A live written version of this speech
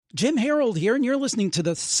Jim Harold here, and you're listening to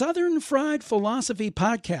the Southern Fried Philosophy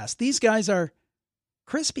Podcast. These guys are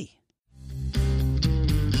crispy.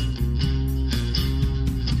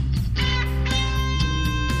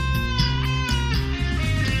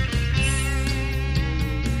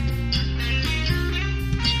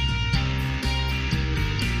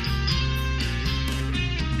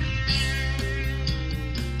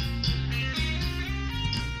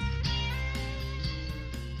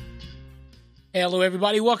 Hello,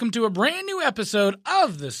 everybody. Welcome to a brand new episode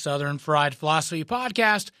of the Southern Fried Philosophy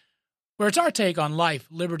Podcast, where it's our take on life,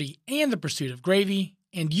 liberty, and the pursuit of gravy,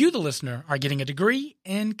 and you, the listener, are getting a degree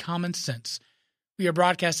in common sense. We are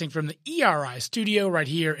broadcasting from the ERI studio right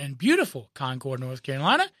here in beautiful Concord, North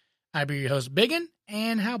Carolina. I'll be your host, Biggin,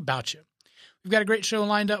 and how about you? We've got a great show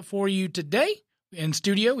lined up for you today. In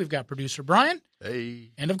studio, we've got producer Brian.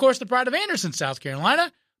 Hey. And, of course, the pride of Anderson, South Carolina.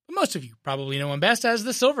 But most of you probably know him best as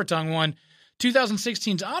the Silver Tongue one.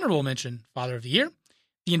 2016's honorable mention, Father of the Year,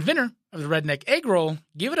 the inventor of the redneck egg roll.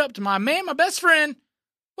 Give it up to my man, my best friend.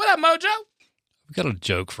 What up, Mojo? We've got a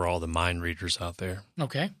joke for all the mind readers out there.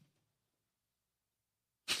 Okay.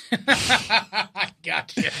 I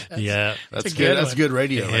gotcha. That's good. That's good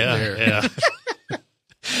radio right there. Yeah.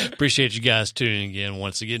 Appreciate you guys tuning in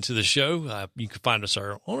once again to the show. You can find us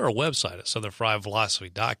on our website at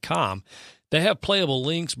southernfriedphilosophy.com. They have playable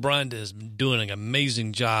links. Brian is doing an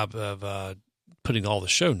amazing job of putting all the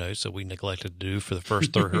show notes that we neglected to do for the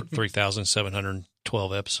first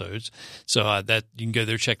 3,712 episodes. So that you can go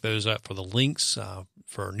there, check those out for the links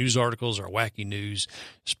for our news articles, our wacky news,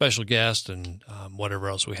 special guests, and whatever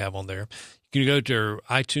else we have on there. You can go to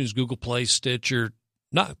iTunes, Google Play, Stitcher,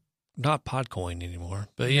 not Podcoin anymore,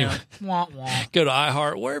 but yeah. Wah, wah. Go to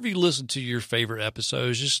iHeart, wherever you listen to your favorite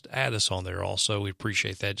episodes. Just add us on there also. We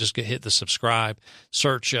appreciate that. Just hit the subscribe,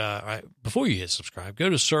 search, before you hit subscribe, go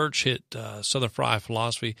to search, hit Southern Fried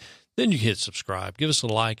Philosophy, then you hit subscribe. Give us a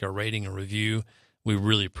like, a rating, a review. We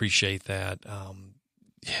really appreciate that.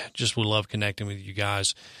 We love connecting with you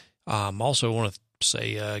guys. Also want to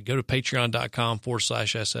say go to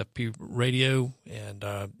patreon.com/SFP radio, and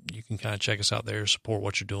you can kind of check us out there, support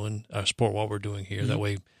what you're doing, support what we're doing here. Mm-hmm. That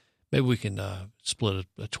way maybe we can split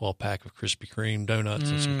a 12-pack of Krispy Kreme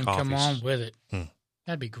donuts and some coffees. Come on with it.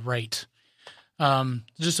 That'd be great.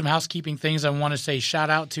 Just some housekeeping things. I want to say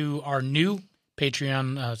shout out to our new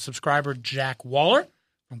Patreon subscriber, Jack Waller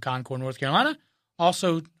from Concord, North Carolina.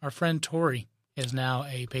 Also, our friend Tori is now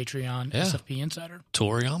a Patreon SFP Insider.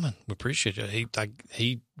 Tori Allman, we appreciate it.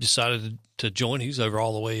 He decided to join. He's over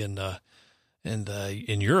all the way in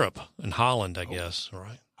Europe, in Holland, I guess,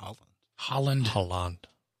 right? Holland.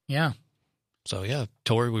 Yeah. So, yeah,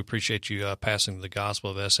 Tori, we appreciate you passing the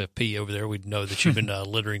gospel of SFP over there. We know that you've been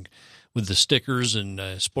littering with the stickers and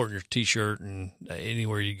sporting your T-shirt, and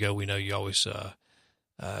anywhere you go, we know you always spread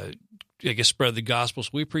the gospel. So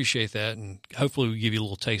we appreciate that, and hopefully we give you a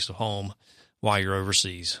little taste of home while you're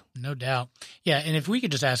overseas. No doubt. Yeah, and if we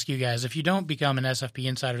could just ask you guys, if you don't become an SFP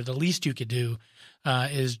Insider, the least you could do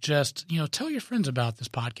is just, tell your friends about this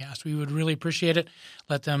podcast. We would really appreciate it.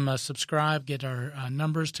 Let them subscribe, get our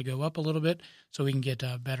numbers to go up a little bit so we can get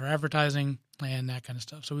better advertising and that kind of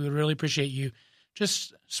stuff. So we would really appreciate you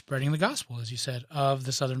just spreading the gospel, as you said, of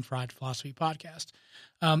the Southern Fried Philosophy Podcast.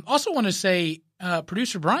 Also want to say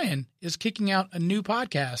producer Brian is kicking out a new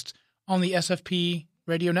podcast on the SFP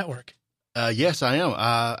Radio Network. Yes, I am.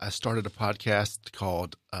 I started a podcast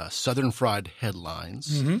called Southern Fried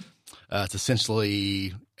Headlines. Mm-hmm. It's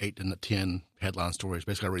essentially 8 to 10 headline stories.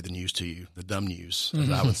 Basically, I read the news to you, the dumb news, as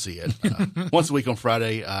I would see it, once a week on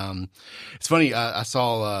Friday. It's funny. I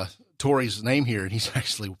saw Tori's name here, and he's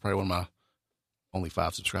actually probably one of my only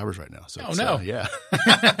 5 subscribers right now. So yeah.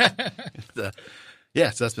 So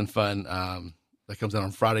that's been fun. That comes out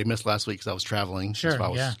on Friday. Missed last week because I was traveling. Sure, so I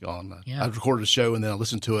was gone. I recorded a show, and then I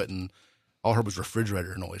listened to it, and all I heard was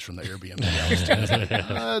refrigerator noise from the Airbnb.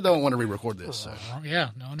 I don't want to re-record this. So.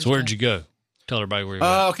 So where'd you go? Tell everybody where you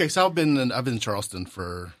were. Okay, so I've been in Charleston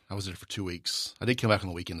I was there for 2 weeks. I did come back on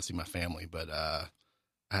the weekend to see my family, but I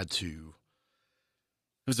had to.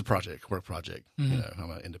 It was a work project. Mm-hmm. I'm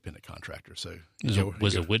an independent contractor, so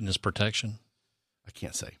was it witness protection? I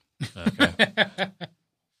can't say. Okay.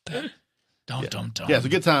 Don't. Yeah, it's a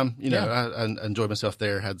good time. I enjoyed myself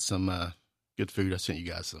there. Had some good food. I sent you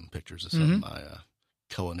guys some pictures of some of my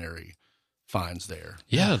culinary finds there.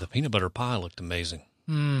 Yeah, the peanut butter pie looked amazing.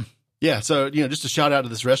 Mm. Yeah, so, just a shout out to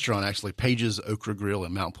this restaurant, actually, Page's Okra Grill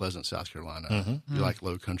in Mount Pleasant, South Carolina. Mm-hmm. If you like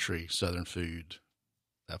low country, southern food,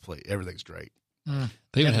 that place, everything's great. They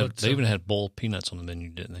even had boiled peanuts on the menu,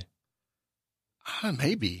 didn't they?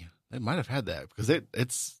 Maybe. They might have had that because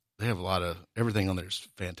they have a lot of everything on there is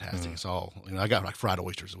fantastic. It's all I got like fried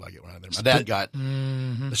oysters when I get one out of there. My dad got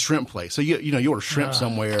the shrimp place. So you order shrimp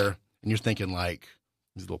somewhere and you're thinking like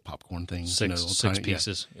these little popcorn things, six tiny,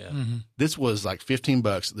 pieces. Yeah. This was like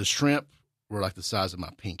 $15. The shrimp were like the size of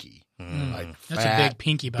my pinky. Like That's fat, a big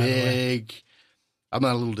pinky, by the way. big. I'm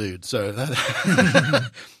not a little dude, so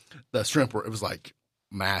the shrimp it was like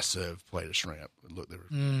massive plate of shrimp. Look, they were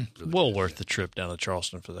really Well worth the trip down to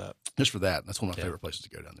Charleston for that. just for that. That's one of my favorite places to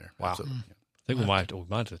go down there. Wow. Absolutely. I think we might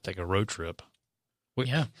have to take a road trip.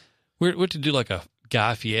 Yeah. We're to do like a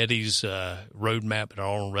Guy Fieri's road map at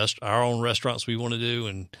our own restaurants we want to do,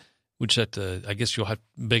 and we just have to. I guess you're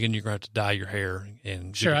gonna have to dye your hair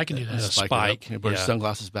and Sure, I can do that. A spike. Put your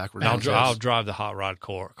sunglasses backwards. I'll drive the hot rod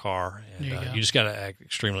car, and There you go. you just got to act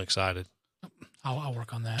extremely excited. I'll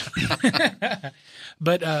work on that.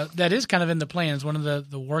 But that is kind of in the plans. One of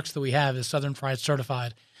the works that we have is Southern Fried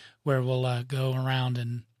Certified, where we'll go around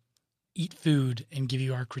and eat food and give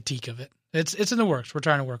you our critique of it. It's in the works. We're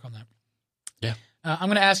trying to work on that. Yeah. I'm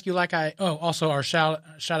going to ask you also our shout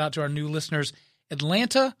out to our new listeners,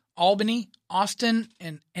 Atlanta, Albany, Austin,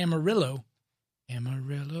 and Amarillo.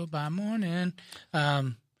 Amarillo by morning.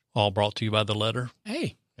 All brought to you by The Letter.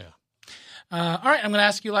 Hey. Yeah. All right, I'm going to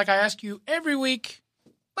ask you like I ask you every week.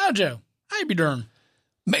 Mojo, how you be doing?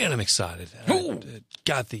 Man, I'm excited. I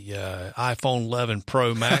got the iPhone 11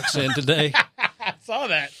 Pro Max in today. I saw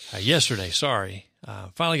that. Yesterday, sorry.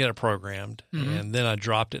 Finally got it programmed, and then I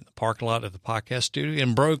dropped it in the parking lot of the podcast studio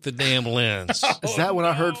and broke the damn lens. Is that what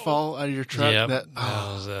I heard fall out of your truck? Yep, That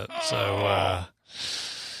was it. So,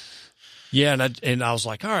 yeah, and I was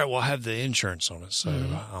like, all right, well, I have the insurance on it. So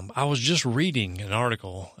I was just reading an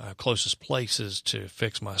article, closest places to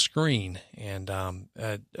fix my screen, and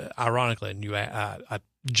ironically, I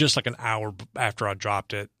just like an hour after I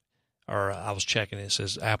dropped it, or I was checking it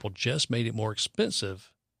says Apple just made it more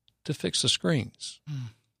expensive to fix the screens.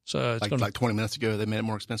 So it's like 20 minutes ago, they made it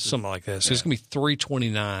more expensive. something like that. So it's gonna be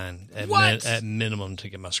 $329 at minimum to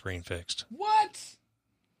get my screen fixed. What?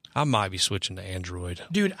 I might be switching to Android.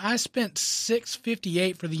 Dude, I spent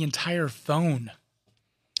 $658 for the entire phone.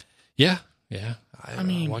 Yeah. I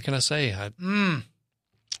mean, what can I say? How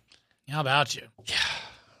about you? Yeah.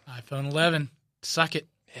 iPhone 11. Suck it.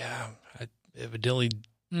 Yeah, evidently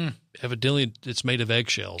it's made of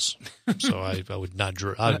eggshells, so I would not.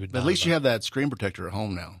 At least you have that screen protector at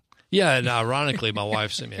home now. Yeah, and ironically, my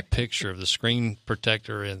wife sent me a picture of the screen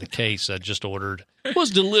protector in the case I just ordered. It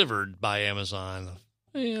was delivered by Amazon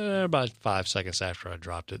about 5 seconds after I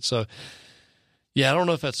dropped it. So, yeah, I don't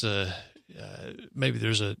know if that's maybe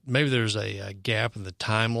there's a gap in the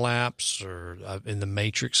time lapse or in the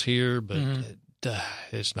matrix here, but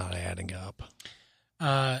it's not adding up.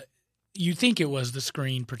 You think it was the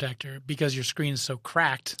screen protector because your screen is so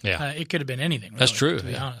cracked. Yeah. It could have been anything. Really, That's true. To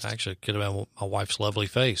be honest. Actually, it could have been my wife's lovely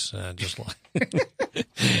face. Just like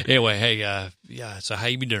anyway, hey, so how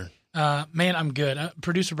you be doing? Man, I'm good.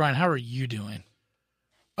 Producer Brian, how are you doing?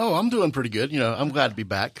 Oh, I'm doing pretty good. I'm glad to be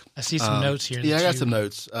back. I see some notes here. Yeah, I got some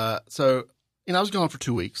notes. So, I was gone for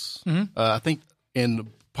 2 weeks. I think in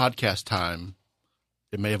podcast time,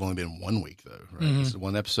 it may have only been 1 week, though, right? This is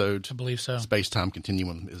one episode. I believe so. Space-time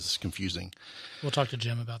continuum is confusing. We'll talk to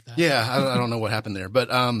Jim about that. Yeah, I don't know what happened there.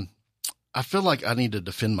 But I feel like I need to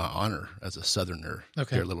defend my honor as a Southerner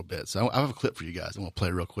here a little bit. So I have a clip for you guys. I'm going to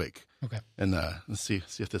play real quick. Okay. And let's see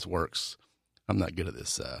if this works. I'm not good at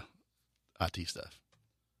this IT stuff.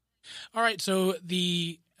 All right, so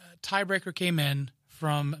the tiebreaker came in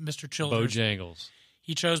from Mr. Childers. Bojangles.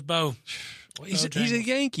 He chose Bo. He's a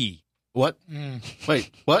Yankee. What?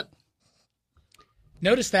 Wait, what?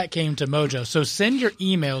 Notice that came to Mojo. So send your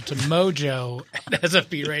email to Mojo at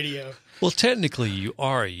SFP Radio. Well, technically, you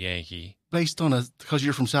are a Yankee. Based on because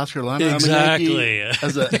you're from South Carolina. Exactly.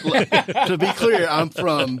 To be clear, I'm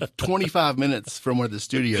from 25 minutes from where the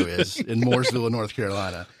studio is in Mooresville, North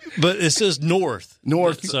Carolina. But it says North.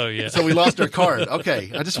 So yeah. So we lost our card.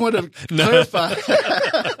 Okay, I just wanted to clarify.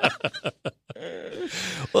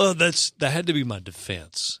 Well, that had to be my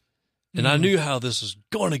defense, and I knew how this was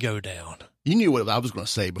going to go down. You knew what I was going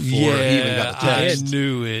to say before he even got the text. I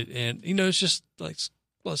knew it, and it's just like.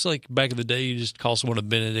 Well, it's like back in the day, you just call someone a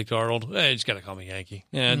Benedict Arnold. Hey, you just got to call me Yankee.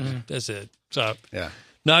 Yeah, that's it. So, yeah.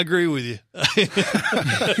 No, I agree with you.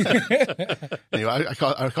 Anyway,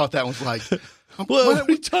 I caught that one like, what are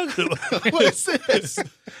we talking about? What is this?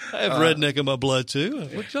 I have redneck in my blood, too.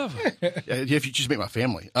 What are you talking about? Yeah, if you just meet my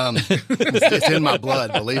family. It's in my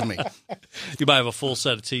blood, believe me. You might have a full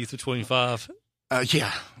set of teeth with 25.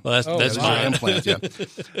 Yeah. Well, that's my implants, yeah.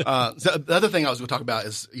 So the other thing I was going to talk about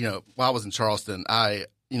is, while I was in Charleston,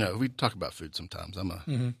 we talk about food sometimes.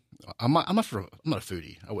 I'm I'm not a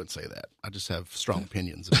foodie. I wouldn't say that. I just have strong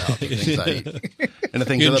opinions about the things I eat and the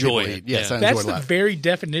things other people eat. Yes, I That's enjoy the life. very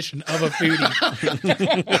definition of a foodie.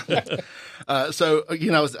 So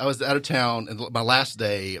I was out of town, and my last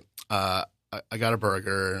day, I got a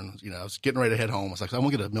burger, and I was getting ready to head home. I was like, I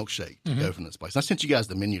want to get a milkshake to go from this place. And I sent you guys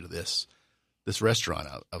the menu to this restaurant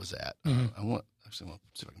I was at. I want to see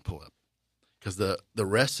if I can pull it up, because the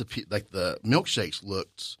recipe, like the milkshakes,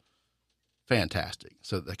 looked fantastic.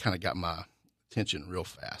 So that kind of got my attention real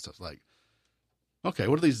fast. I was like, okay,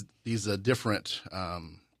 what are these different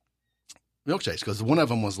milkshakes? Because one of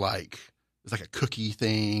them was like, it's like a cookie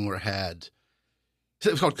thing where it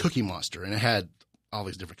was called Cookie Monster, and it had all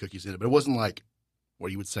these different cookies in it, but it wasn't like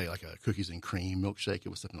what you would say like a cookies and cream milkshake. It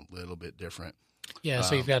was something a little bit different. Yeah,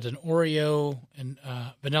 so you've got an Oreo and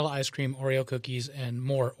vanilla ice cream, Oreo cookies, and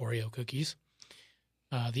more Oreo cookies.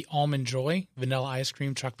 The Almond Joy, vanilla ice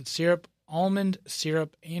cream, chocolate syrup, almond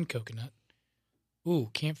syrup, and coconut. Ooh,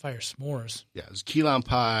 campfire s'mores. Yeah, it was key lime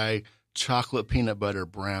pie, chocolate peanut butter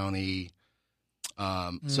brownie.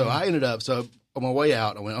 So I ended up, on my way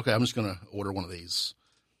out, I went, okay, I'm just going to order one of these.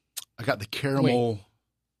 I got the caramel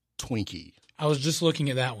Twinkie. I was just looking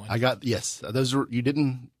at that one. Those are, you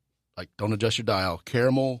didn't, don't adjust your dial,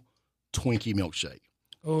 caramel Twinkie milkshake.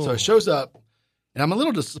 Ooh. So it shows up, and I'm a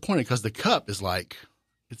little disappointed because the cup is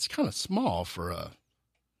it's kind of small for a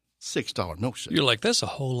 $6 milkshake. You're like, that's a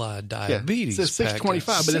whole lot of diabetes. It says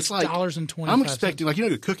 $6.25, but it's like $6.25. I'm expecting, you go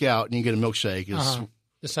to Cookout and you get a milkshake. It's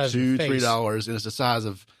the size $2, of your face. $3, and it's the size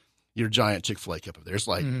of your giant Chick-fil-A cup up there. It's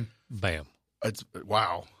like, bam. It's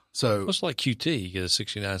wow. So it's like QT. You get a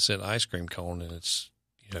 69-cent ice cream cone, and it's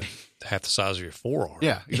half the size of your forearm.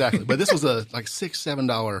 Yeah, exactly. But this was a $6,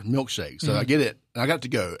 $7 milkshake. So I get it, and I got it to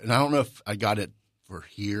go. And I don't know if I got it for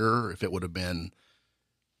here, if it would have been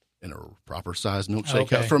in a proper size milkshake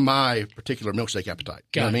cup for my particular milkshake appetite.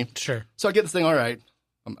 You know what I mean? Sure. So I get this thing, all right.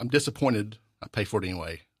 I'm disappointed. I pay for it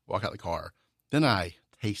anyway. Walk out the car. Then I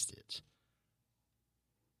taste it.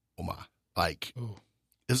 Oh my.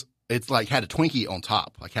 It's like had a Twinkie on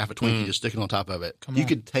top, like half a Twinkie just sticking on top of it. You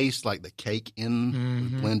could taste like the cake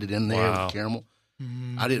blended in there with the caramel.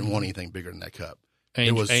 I didn't want anything bigger than that cup.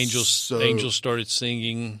 Angels started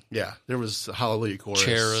singing. Yeah, there was a Hallelujah chorus.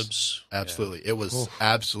 Cherubs. Absolutely. Yeah. It was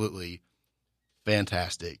absolutely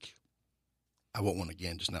fantastic. I want one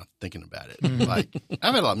again just now thinking about it.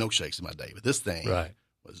 I've had a lot of milkshakes in my day, but this thing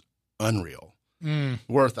was unreal. I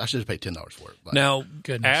should have paid $10 for it. Now,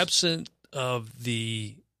 absent of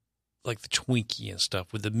the Twinkie and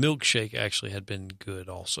stuff, would the milkshake actually had been good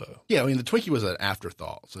also? Yeah, I mean, the Twinkie was an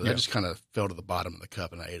afterthought. So that just kind of fell to the bottom of the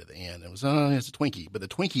cup and I ate at the end. It was, it's a Twinkie. But the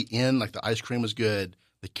Twinkie the ice cream was good.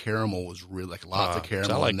 The caramel was really, lots of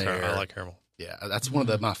caramel in there. I like caramel. Yeah, that's one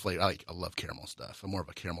of my flavors. I love caramel stuff. I'm more of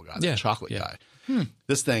a caramel guy than a chocolate guy.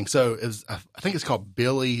 This thing, so I think it's called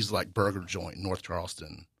Billy's burger joint in North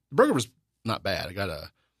Charleston. The burger was not bad. I got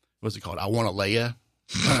what's it called? I want a Leia.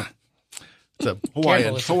 It's a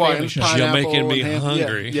Hawaiian pineapple. You're making me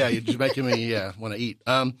hungry. Yeah, you're just making me want to eat.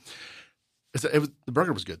 The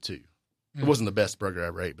burger was good too. It wasn't the best burger I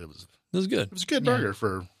ever ate, but it was good. It was a good burger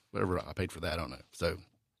for whatever I paid for that. I don't know. So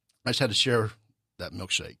I just had to share that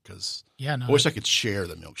milkshake because I wish I could share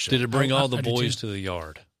the milkshake. Did it bring all the boys to the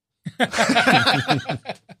yard? Yeah,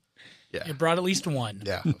 it brought at least one.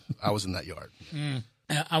 Yeah, I was in that yard.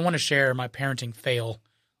 I want to share my parenting fail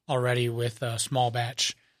already with Small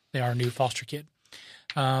Batch. They are our new foster kid.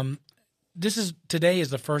 Today is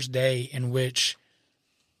the first day in which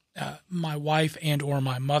my wife and or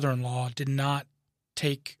my mother-in-law did not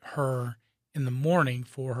take her in the morning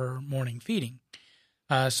for her morning feeding.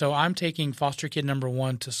 So I'm taking foster kid number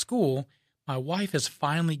 1 to school. My wife is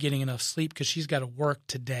finally getting enough sleep because she's got to work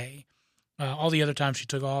today. All the other times she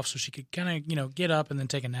took off so she could kind of, get up and then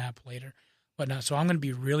take a nap later. Whatnot. So I'm going to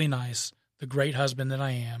be really nice, the great husband that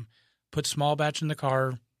I am, put Small Batch in the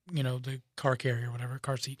car, the car carrier, whatever,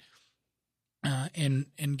 car seat, and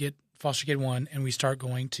get foster kid 1, and we start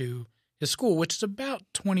going to his school, which is about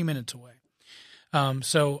 20 minutes away.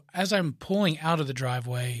 So as I'm pulling out of the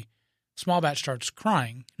driveway, Small Batch starts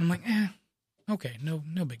crying. I'm like, okay, no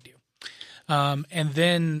big deal. And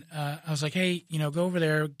then I was like, hey, go over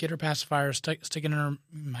there, get her pacifier, stick it in her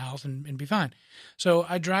mouth, and be fine. So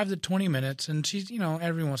I drive the 20 minutes, and she's,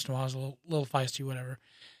 every once in a while is a little feisty, whatever.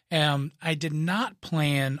 I did not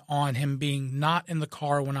plan on him being not in the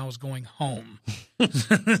car when I was going home.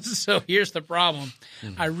 So here's the problem.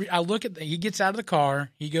 I look at he gets out of the car,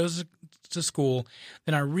 he goes to school,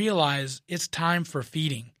 then I realize it's time for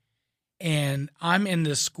feeding. And I'm in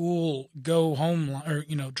the school go home or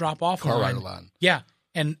drop off car rider line. Yeah,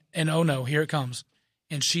 and oh no, here it comes,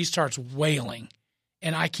 and she starts wailing,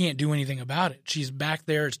 and I can't do anything about it. She's back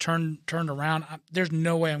there. It's turned around. There's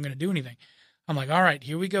no way I'm going to do anything. I'm like, all right,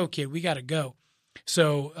 here we go, kid. We got to go.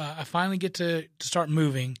 So I finally get to start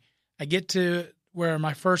moving. I get to where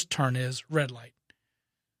my first turn is, red light.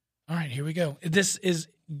 All right, here we go. This is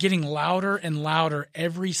getting louder and louder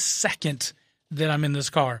every second that I'm in this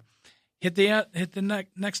car. Hit the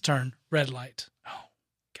next turn, red light. Oh,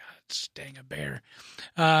 God, dang a bear.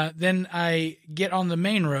 Then I get on the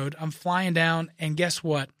main road. I'm flying down, and guess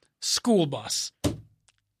what? School bus.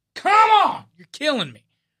 Come on! You're killing me,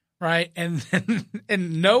 right? And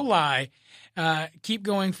no lie, keep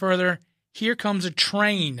going further. Here comes a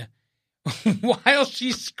train. While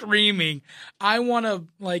she's screaming, I want to,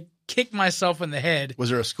 like, kick myself in the head.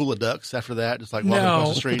 Was there a school of ducks after that? Just like walking across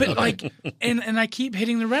the street? But like, and I keep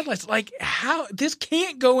hitting the red lights. Like, how this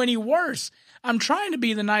can't go any worse. I'm trying to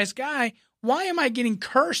be the nice guy. Why am I getting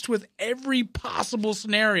cursed with every possible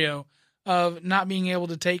scenario of not being able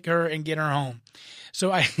to take her and get her home?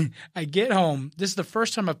 So I get home. This is the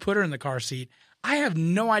first time I've put her in the car seat. I have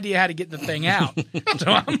no idea how to get the thing out. So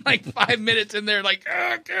I'm like 5 minutes in there like,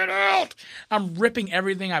 get out. I'm ripping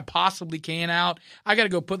everything I possibly can out. I got to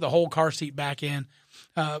go put the whole car seat back in.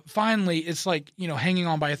 Finally, it's like, hanging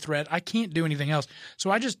on by a thread. I can't do anything else. So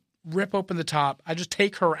I just rip open the top. I just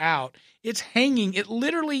take her out. It's hanging. It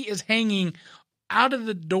literally is hanging out of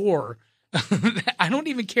the door. I don't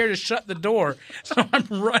even care to shut the door. So I'm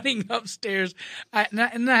running upstairs and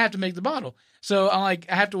then I have to make the bottle. So I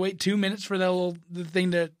have to wait 2 minutes for the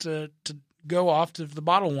thing to go off to the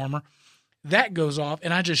bottle warmer. That goes off,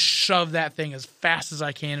 and I just shove that thing as fast as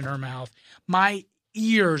I can in her mouth. My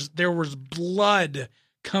ears, there was blood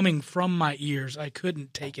coming from my ears. I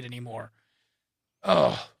couldn't take it anymore.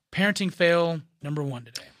 Oh, parenting fail number 1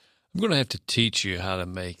 today. I'm going to have to teach you how to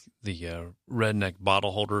make the redneck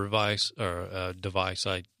bottle holder device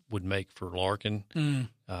I would make for Larkin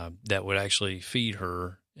that would actually feed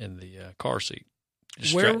her in the car seat.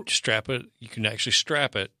 Strap it. You can actually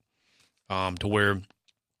strap it to where,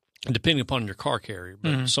 depending upon your car carrier,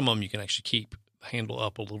 but some of them you can actually keep the handle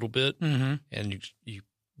up a little bit, and you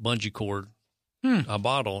bungee cord a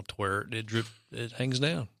bottle to where it hangs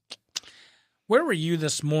down. Where were you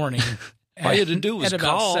this morning? All you had to do was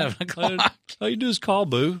call. 7 o'clock. All you do is call,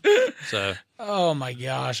 boo. So, oh my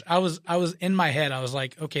gosh, I was in my head. I was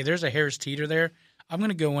like, okay, there's a Harris Teeter there. I'm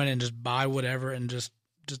gonna go in and just buy whatever and just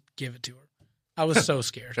give it to her. I was so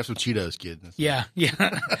scared. Have some Cheetos, kid. Yeah.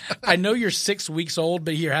 I know you're 6 weeks old,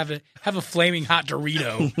 but here, have a flaming hot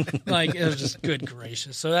Dorito. Like, it was just good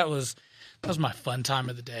gracious. So that was my fun time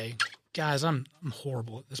of the day. Guys, I'm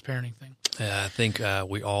horrible at this parenting thing. Yeah, I think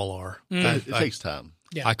we all are. It takes time.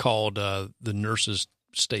 Yeah. I called the nurses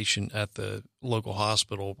station at the local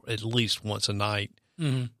hospital at least once a night.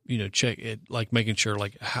 Check it, like making sure,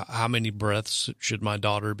 like how many breaths should my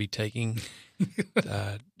daughter be taking?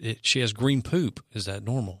 She has green poop. Is that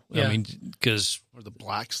normal? Yeah. I mean, because or the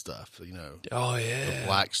black stuff, Oh yeah, the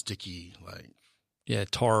black sticky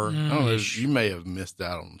tar. I don't know. You may have missed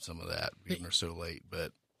out on some of that because they're so late,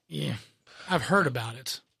 but yeah, I've heard about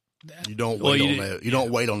it. You don't wait on that. You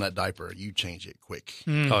don't wait on that diaper. You change it quick.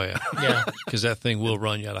 Oh yeah, because that thing will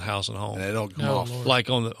run you out of house and home. And they don't come off. Lord.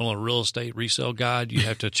 Like on a real estate resale guide, you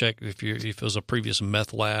have to check if it was a previous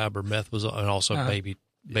meth lab or meth was, and also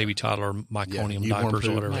baby toddler meconium diapers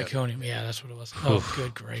or whatever. Meconium, yeah, that's what it was. Oh,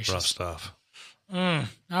 good gracious, rough stuff. All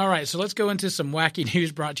right, so let's go into some wacky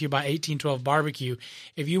news brought to you by 1812 Barbecue.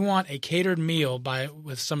 If you want a catered meal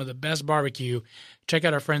with some of the best barbecue, check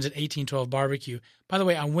out our friends at 1812 Barbecue. By the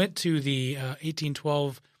way, I went to the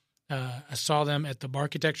 1812. I saw them at the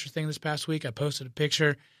Barchitecture thing this past week. I posted a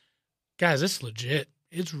picture. Guys, it's legit.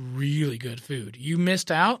 It's really good food. You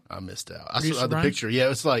missed out? I missed out. I saw the picture. Yeah,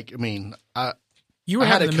 it's like, you were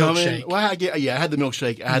having the milkshake. I had the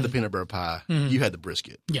milkshake. I had the peanut butter pie. You had the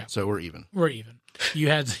brisket. Yeah. So we're even.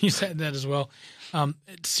 You said that as well.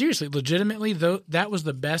 Seriously, legitimately, though, that was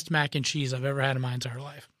the best mac and cheese I've ever had in my entire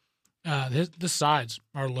life. The sides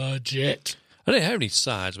are legit. I didn't have any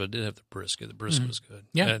sides, but I did have the brisket. The brisket was good.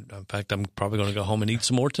 Yeah. And in fact, I'm probably going to go home and eat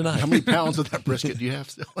some more tonight. How many pounds of that brisket do you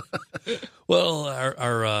have still? Well,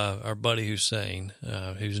 our buddy Hussein,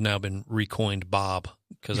 who's now been recoined Bob,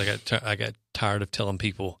 because I got tired of telling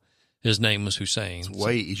people his name was Hussein. It's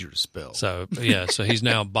way easier to spell. So he's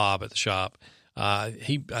now Bob at the shop. I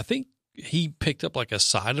think he picked up like a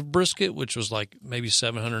side of brisket, which was like maybe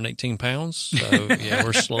 718 pounds. So yeah,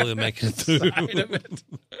 we're slowly making it through.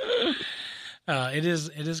 It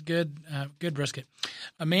is good brisket.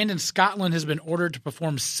 A man in Scotland has been ordered to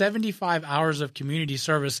perform 75 hours of community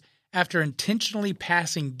service after intentionally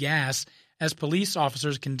passing gas as police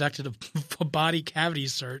officers conducted a body cavity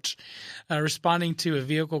search. Responding to a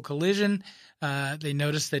vehicle collision, they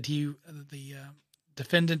noticed that the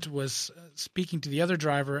defendant was speaking to the other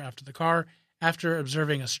driver after the car. After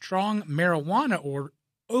observing a strong marijuana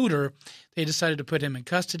odor, they decided to put him in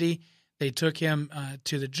custody. They took him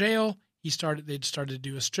to the jail. They started to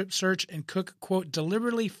do a strip search, and Cook, quote,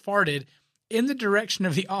 deliberately farted in the direction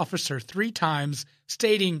of the officer 3 times,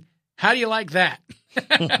 stating, "How do you like that?"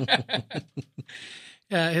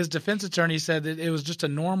 His defense attorney said that it was just a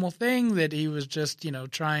normal thing, that he was just,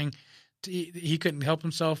 trying to, he couldn't help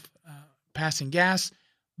himself passing gas.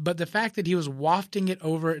 But the fact that he was wafting it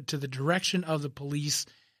over to the direction of the police,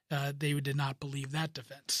 they did not believe that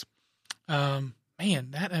defense.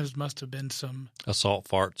 Man, that must have been some Assault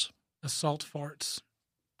farts.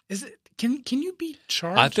 Is it? Can you be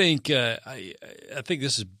charged? I think I think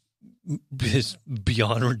this is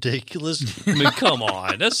beyond ridiculous. I mean, come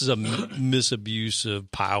on, this is a misabuse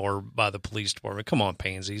of power by the police department. Come on,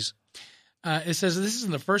 pansies. It says this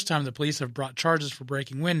isn't the first time the police have brought charges for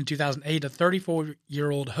breaking wind. In 2008, a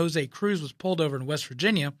 34-year-old Jose Cruz was pulled over in West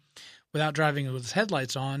Virginia without driving with his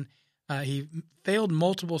headlights on. He failed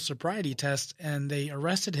multiple sobriety tests, and they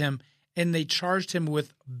arrested him, and they charged him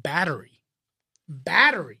with battery.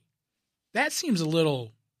 Battery. That seems a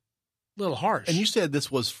little harsh. And you said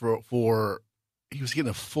this was for he was getting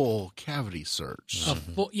a full cavity search.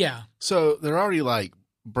 Yeah. So they're already like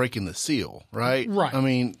breaking the seal, right? Right. I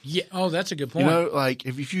mean, yeah. Oh, that's a good point. Like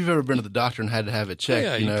if you've ever been to the doctor and had to have it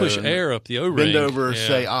checked, you push air up the O-ring. bend over, yeah.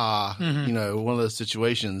 say one of those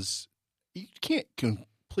situations, you can't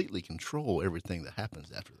completely control everything that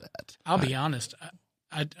happens after that. I'll be honest.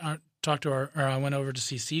 I talked to I went over to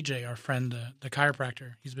see CJ, our friend, the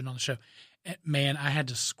chiropractor. He's been on the show. Man, I had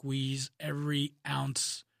to squeeze every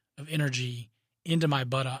ounce of energy into my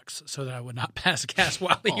buttocks so that I would not pass gas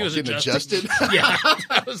while he was adjusted. Yeah,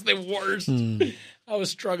 that was the worst. I was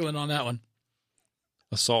struggling on that one.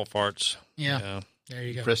 Assault farts. Yeah. There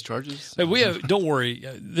you go. Press charges. Hey, don't worry.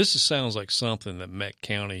 This sounds like something that Meck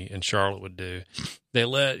County and Charlotte would do. They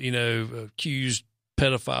let accused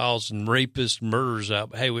pedophiles and rapists, murderers out.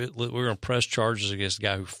 But hey, we're going to press charges against the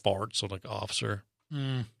guy who farts on an officer.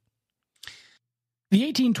 The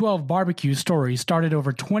 1812 barbecue story started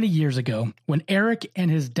over 20 years ago when Eric and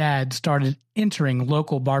his dad started entering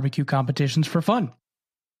local barbecue competitions for fun.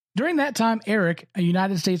 During that time, Eric, a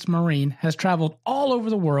United States Marine, has traveled all over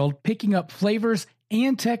the world picking up flavors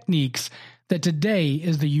and techniques that today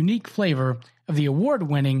is the unique flavor of the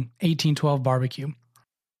award-winning 1812 barbecue.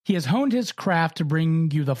 He has honed his craft to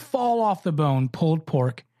bring you the fall-off-the-bone pulled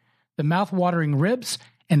pork, the mouth-watering ribs,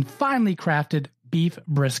 and finely crafted beef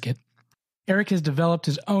brisket. Eric has developed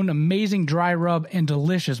his own amazing dry rub and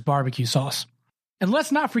delicious barbecue sauce. And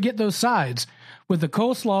let's not forget those sides, with the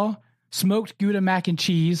coleslaw, smoked Gouda mac and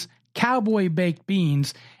cheese, cowboy baked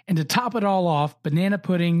beans, and to top it all off, banana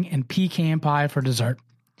pudding and pecan pie for dessert.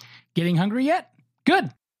 Getting hungry yet?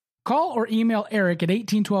 Good! Call or email Eric at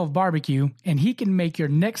 1812barbecue and he can make your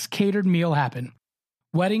next catered meal happen.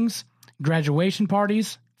 Weddings, graduation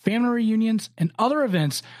parties, family reunions, and other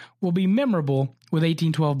events will be memorable with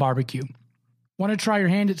 1812 barbecue. Want to try your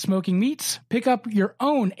hand at smoking meats? Pick up your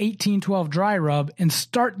own 1812 dry rub and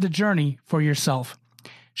start the journey for yourself.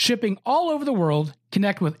 Shipping all over the world,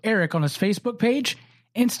 connect with Eric on his Facebook page,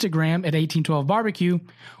 Instagram at 1812 barbecue,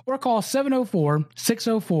 or call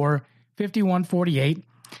 704-604-5148.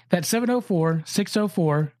 That's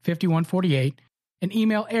 704-604-5148. And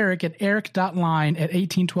email Eric at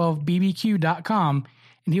eric.line@1812bbq.com,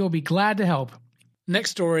 and he will be glad to help.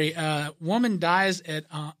 Next story, woman dies at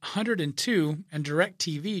 102, and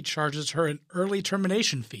DirecTV charges her an early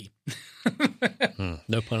termination fee.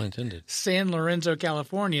 No pun intended. San Lorenzo,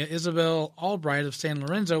 California. Isabel Albright of San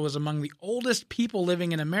Lorenzo was among the oldest people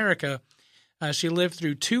living in America. She lived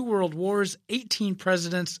through 2 world wars, 18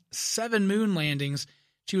 presidents, 7 moon landings.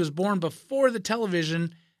 She was born before the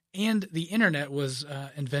television and the internet was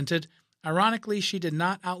invented. Ironically, she did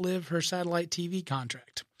not outlive her satellite TV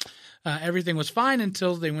contract. Everything was fine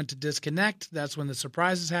until they went to disconnect. That's when the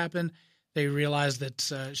surprises happened. They realized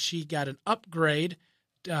that she got an upgrade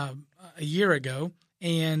a year ago,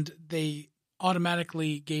 and they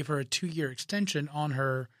automatically gave her a 2-year extension on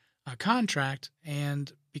her contract.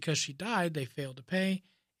 And because she died, they failed to pay,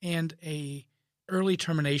 and a early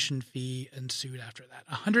termination fee ensued after that.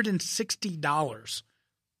 $160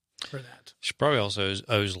 for that. She probably also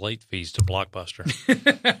owes late fees to Blockbuster.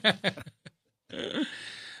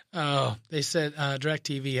 Oh, they said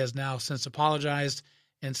DirecTV has now since apologized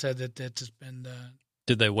and said that it's been.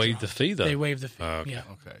 Did they waive the fee though? They waived the fee. Okay. Yeah.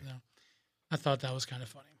 Okay. I thought that was kind of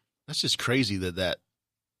funny. That's just crazy that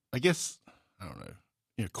I guess I don't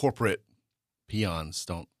know, corporate peons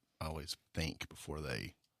don't always think before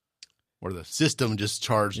they, or the system just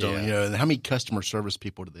charged them, and how many customer service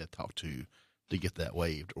people did they talk to get that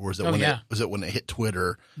waived? Or was it when it hit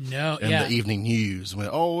Twitter the evening news when,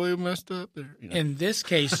 we messed up there? In this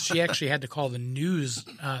case, she actually had to call the news,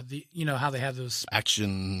 how they have those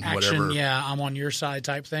action, whatever. Yeah, I'm on your side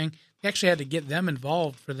type thing. They actually had to get them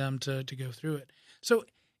involved for them to go through it. So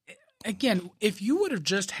again, if you would have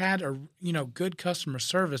just had a good customer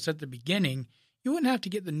service at the beginning, you wouldn't have to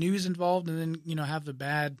get the news involved and then have the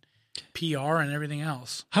bad PR and everything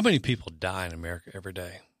else. How many people die in America every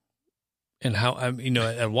day? And how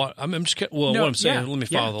what I'm saying. Let me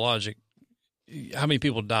follow the logic. How many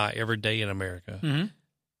people die every day in America? Mm-hmm.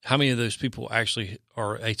 How many of those people actually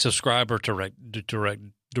are a subscriber to Direct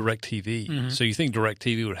TV? Mm-hmm. So you think Direct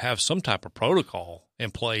TV would have some type of protocol in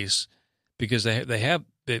place because they have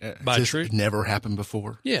it by truth. Never happened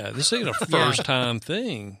before. Yeah, this ain't a first time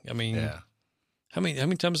thing. I mean, how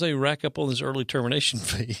many times they rack up on this early termination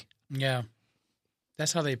fee? Yeah,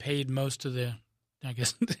 that's how they paid most of the. I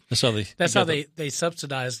guess that's how they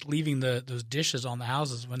subsidized leaving those dishes on the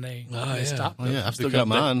houses when they stopped. Oh, yeah, I've still got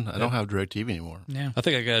mine. I don't have DirecTV anymore. Yeah, I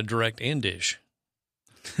think I got a Direct and Dish.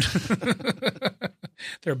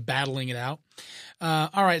 They're battling it out.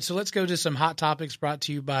 All right, so let's go to some hot topics brought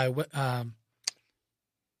to you by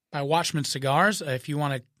Watchman Cigars. If you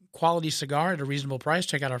want a quality cigar at a reasonable price,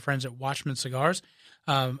 check out our friends at Watchman Cigars.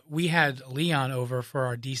 We had Leon over for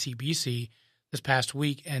our DCBC this past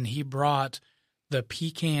week, and he brought the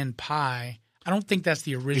pecan pie. I don't think that's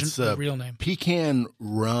the original, the real name. Pecan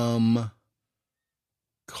rum,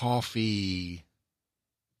 coffee.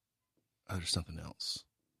 Oh, there's something else.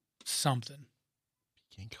 Something.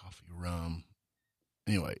 Pecan coffee rum.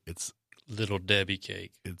 Anyway, it's Little Debbie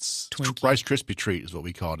cake. It's Rice Krispie treat is what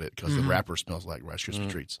we called it because the wrapper smells like Rice Krispie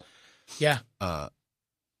treats. Yeah.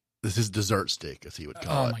 This is dessert stick, as he would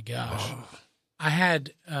call it. Oh my gosh! I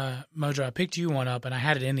had Mojo. I picked you one up, and I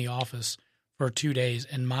had it in the office for 2 days,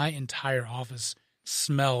 and my entire office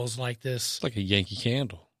smells like this. It's like a Yankee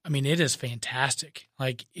Candle. I mean, it is fantastic.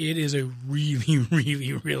 Like, it is a really,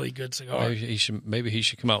 really, really good cigar. Maybe he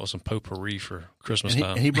should come out with some potpourri for Christmas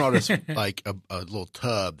time. And he brought us like a little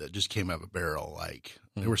tub that just came out of a barrel. Like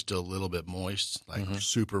they were still a little bit moist, like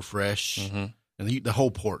super fresh. Mm-hmm. And the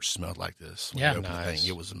whole porch smelled like this. When we opened the thing.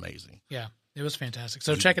 It was amazing. Yeah, it was fantastic.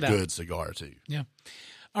 So check it out. Good cigar too. Yeah.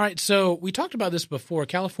 All right, so we talked about this before.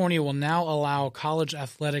 California will now allow college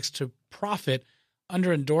athletics to profit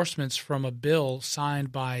under endorsements from a bill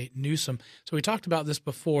signed by Newsom. So we talked about this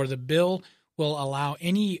before. The bill will allow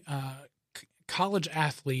any college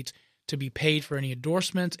athlete to be paid for any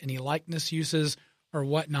endorsements, any likeness uses, or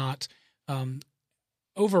whatnot,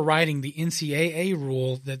 overriding the NCAA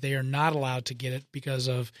rule that they are not allowed to get it because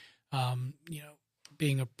of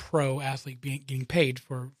being a pro athlete, getting paid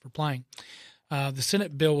for playing. The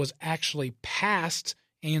Senate bill was actually passed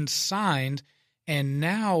and signed, and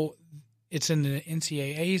now it's in the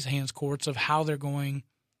NCAA's hands courts of how they're going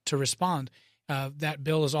to respond. That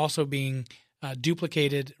bill is also being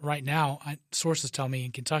duplicated right now. Sources tell me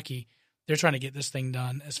in Kentucky, they're trying to get this thing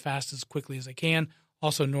done as fast as quickly as they can.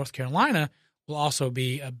 Also, North Carolina will also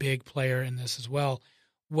be a big player in this as well.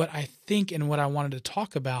 What I think and what I wanted to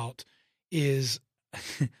talk about is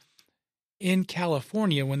in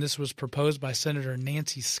California, when this was proposed by Senator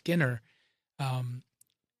Nancy Skinner,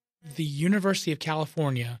 the University of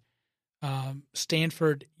California,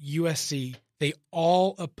 Stanford, USC, they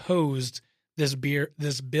all opposed this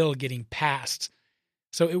bill getting passed.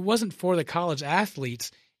 So it wasn't for the college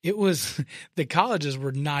athletes. It was the colleges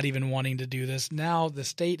were not even wanting to do this. Now the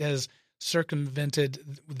state has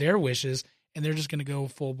circumvented their wishes, and they're just going to go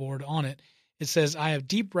full board on it. It says, I have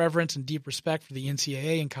deep reverence and deep respect for the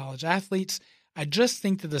NCAA and college athletes. I just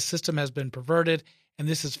think that the system has been perverted, and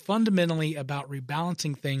this is fundamentally about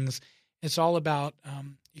rebalancing things. It's all about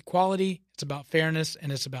equality, it's about fairness,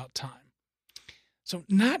 and it's about time. So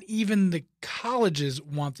not even the colleges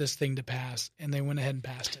want this thing to pass, and they went ahead and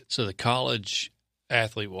passed it. So the college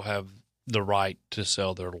athlete will have the right to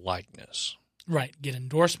sell their likeness. Right, get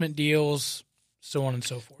endorsement deals, so on and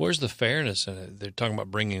so forth. Where's the fairness in it? They're talking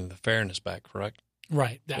about bringing the fairness back, correct?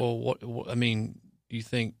 Right. Well, what I mean, you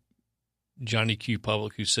think Johnny Q.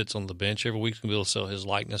 Public, who sits on the bench every week, is going to be able to sell his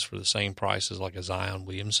likeness for the same price as like a Zion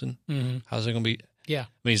Williamson? Mm-hmm. How's it going to be? Yeah.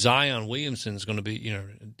 I mean, Zion Williamson is going to be,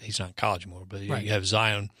 he's not in college anymore, but right. You have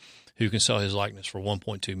Zion who can sell his likeness for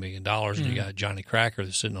 $1.2 million, and you got Johnny Cracker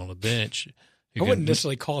that's sitting on the bench. I wouldn't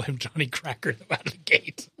necessarily call him Johnny Cracker out of the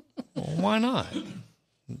gate. Well, why not?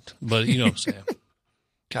 But you know what I'm saying.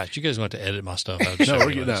 Gosh, you guys want to edit my stuff out. No,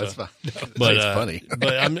 we're good. No, it's fine. But it's funny.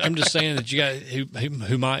 But I'm just saying that you guys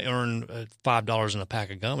who might earn $5 in a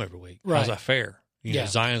pack of gum every week. Right. How's that fair? You know,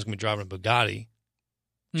 Zion's gonna be driving a Bugatti.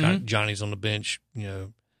 Johnny's on the bench,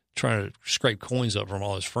 trying to scrape coins up from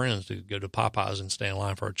all his friends to go to Popeyes and stand in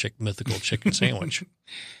line for a mythical chicken sandwich.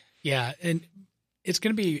 Yeah, and it's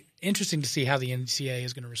going to be interesting to see how the NCAA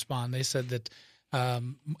is going to respond. They said that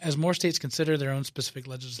as more states consider their own specific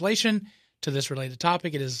legislation to this related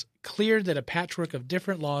topic, it is clear that a patchwork of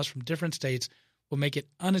different laws from different states will make it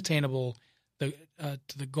unattainable to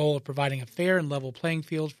the goal of providing a fair and level playing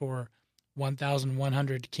field for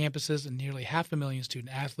 1,100 campuses and nearly 500,000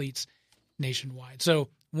 student athletes nationwide. So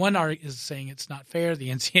one is saying it's not fair. The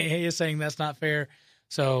NCAA is saying that's not fair.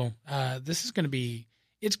 So this is going to be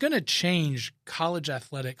 – it's going to change college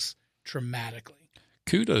athletics dramatically.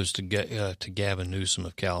 Kudos to Gavin Newsom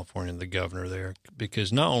of California, the governor there,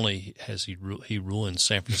 because not only has he ruined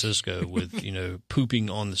San Francisco with, pooping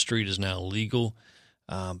on the street is now illegal,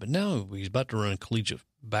 but now he's about to run collegiate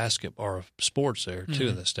basketball or sports there too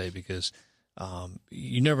in the state, because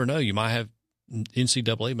you never know. You might have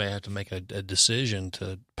NCAA may have to make a decision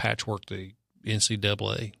to patchwork the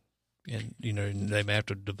NCAA, and they may have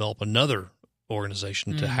to develop another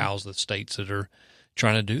organization to house the states that are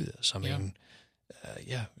trying to do this. I mean,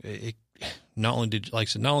 not only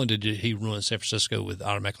did he ruin San Francisco with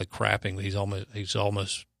automatically crapping, but he's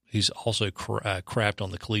also crapped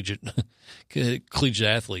on the collegiate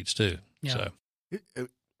athletes too. Yeah. So.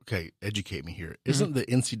 Okay, educate me here. Isn't the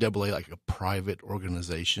NCAA like a private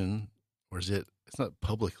organization, or is it? It's not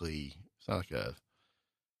publicly. It's not like a.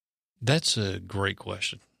 That's a great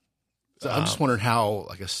question. So I'm just wondering how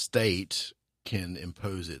like a state can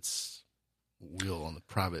impose its will on the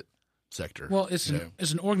private sector. Well, it's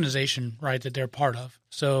an organization, right, that they're part of.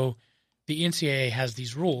 So the NCAA has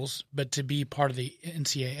these rules, but to be part of the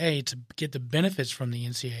NCAA, to get the benefits from the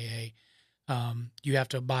NCAA, you have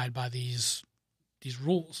to abide by these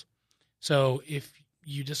rules. So if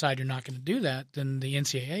you decide you're not going to do that, then the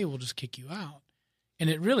NCAA will just kick you out.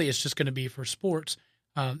 And it really is just going to be for sports,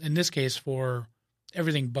 in this case for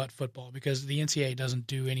everything but football, because the NCAA doesn't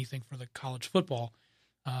do anything for the college football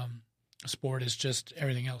sport. Is just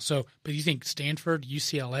everything else. So, but you think Stanford,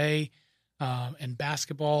 UCLA, and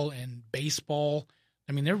basketball and baseball,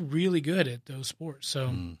 I mean, they're really good at those sports.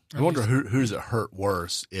 So I wonder who does it hurt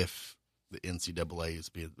worse if the NCAA is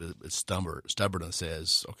being stubborn and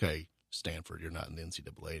says, "Okay, Stanford, you're not in the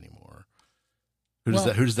NCAA anymore." Who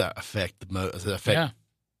does that affect the most? Does it affect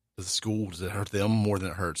the school? Does it hurt them more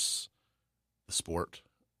than it hurts the sport?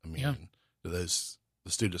 I mean, do the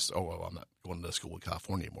students? Oh, well, I'm not going to school in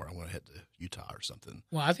California anymore. I'm going to head to Utah or something.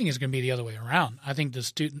 Well, I think it's going to be the other way around. I think the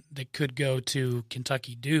student that could go to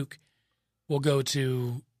Kentucky Duke will go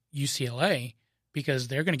to UCLA because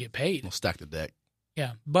they're going to get paid. We'll stack the deck.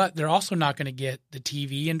 Yeah, but they're also not going to get the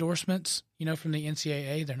TV endorsements, from the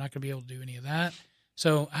NCAA. They're not going to be able to do any of that.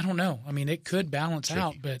 So I don't know. I mean, it could balance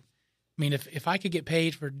out, but I mean, if I could get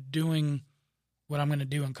paid for doing what I'm going to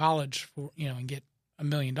do in college for, and get $1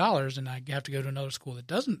 million, and I have to go to another school that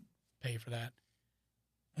doesn't pay for that,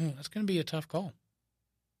 that's going to be a tough call. What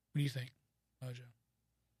do you think, Mojo?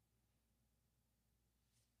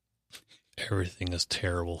 Everything is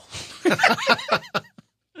terrible.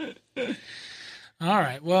 All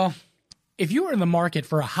right. Well, if you are in the market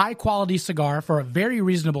for a high-quality cigar for a very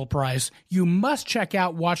reasonable price, you must check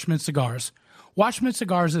out Watchman Cigars. Watchman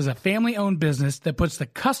Cigars is a family-owned business that puts the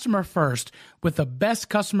customer first with the best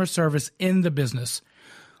customer service in the business.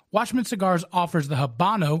 Watchman Cigars offers the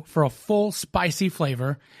Habano for a full, spicy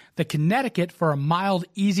flavor, the Connecticut for a mild,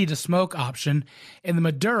 easy-to-smoke option, and the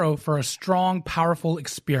Maduro for a strong, powerful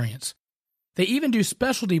experience. They even do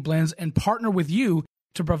specialty blends and partner with you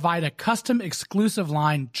to provide a custom exclusive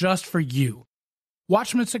line just for you.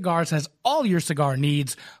 Watchman Cigars has all your cigar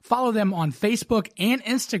needs. Follow them on Facebook and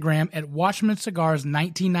Instagram at Watchman Cigars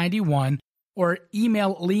 1991 or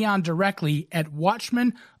email Leon directly at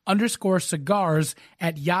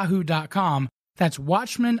Watchman_cigars@yahoo.com. That's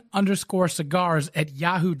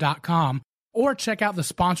Watchman_cigars@yahoo.com, or check out the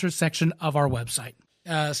sponsors section of our website.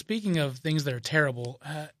 Speaking of things that are terrible,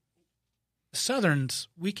 Southerns,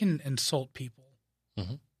 we can insult people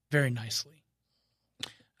very nicely.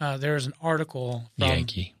 There's an article from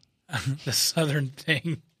Yankee, the Southern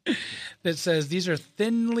thing, that says these are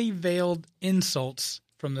thinly veiled insults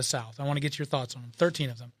from the South. I want to get your thoughts on them. 13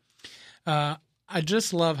 of them. I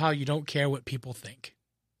just love how you don't care what people think.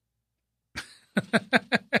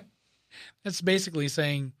 That's basically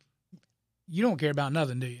saying you don't care about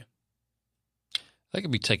nothing, do you? That could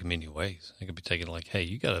be taken many ways. It could be taken like, "Hey,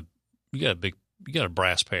 you got a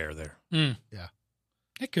brass pair there." Yeah.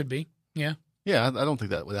 It could be. Yeah. Yeah, I don't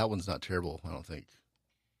think that one's not terrible. I don't think.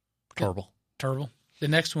 Terrible. The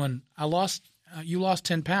next one, you lost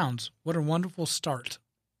 10 pounds. What a wonderful start.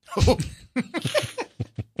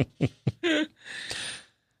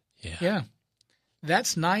 Yeah.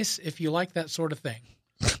 That's nice if you like that sort of thing.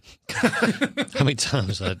 How many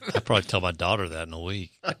times I probably tell my daughter that in a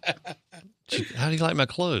week? How do you like my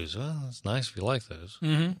clothes? Well, it's nice if you like those.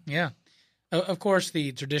 Mm-hmm. Yeah. Of course,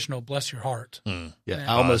 the traditional bless your heart. Yeah,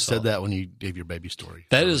 I almost said that when you gave your baby story.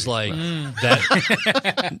 That is like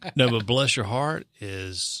that. No, but bless your heart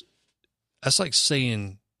that's like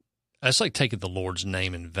saying, that's like taking the Lord's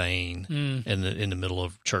name in vain in the middle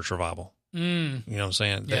of church revival. You know what I'm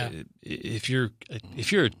saying? Yeah. If you're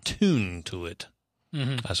attuned to it,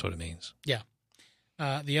 that's what it means. Yeah.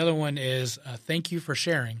 The other one is thank you for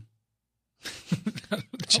sharing. That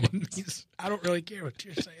one means, I don't really care what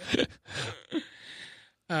you're saying.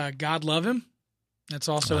 God love him. That's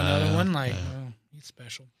also another one. Like, oh, he's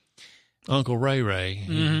special. Uncle Ray.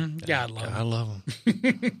 God love him. I love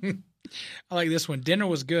him. I like this one. Dinner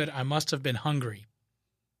was good. I must have been hungry.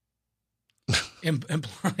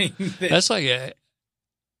 Implying that That's like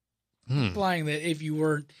implying that if you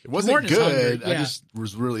were, It wasn't weren't as good. hungry, I just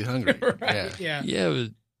was really hungry. right? Yeah. Yeah, but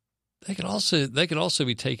they could also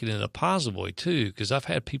be taken in a positive way too. Because I've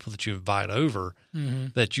had people that you invite over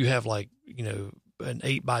that you have like an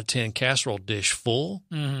 8x10 casserole dish full,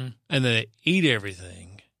 and then they eat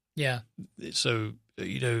everything. Yeah. So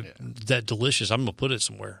that delicious. I'm gonna put it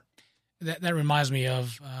somewhere. That reminds me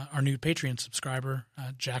of our new Patreon subscriber,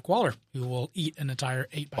 Jack Waller, who will eat an entire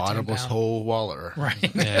 8x10 Bottomless pound. hole Waller.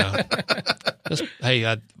 Right. Yeah.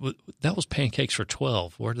 That was pancakes for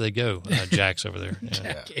 12. Where do they go? Jack's over there. Yeah.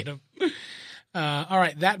 Jack ate 'em. All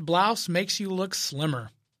right. That blouse makes you look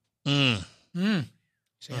slimmer. Saying I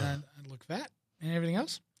look fat. And everything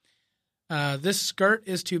else? This skirt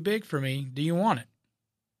is too big for me. Do you want it?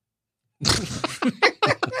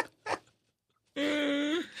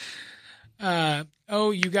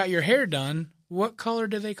 Oh, you got your hair done. What color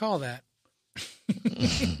do they call that?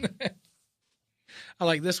 I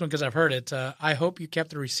like this one because I've heard it. I hope you kept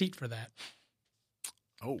the receipt for that.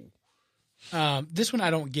 Oh. This one I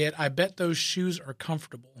don't get. I bet those shoes are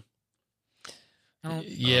comfortable.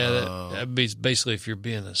 That means basically if you're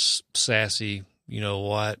being a sassy, you know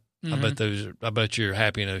what? I bet you're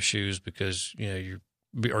happy in those shoes because you're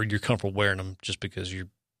comfortable wearing them just because you're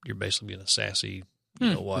basically being a sassy.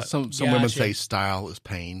 You know what? Some women say style is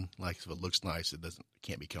pain. Like if it looks nice, it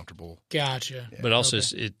can't be comfortable. Gotcha. Yeah. But also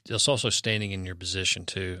it's also standing in your position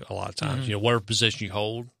too. A lot of times, whatever position you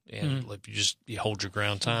hold, and if you hold your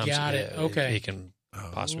ground times, got it. Okay, it can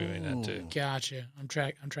possibly mean that too. Gotcha. I'm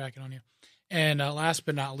tracking on you. And last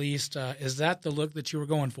but not least, is that the look that you were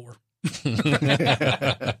going for?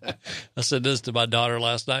 I said this to my daughter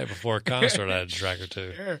last night before a concert. I had to track her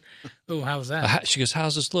too. Sure. Oh, how was that? She goes,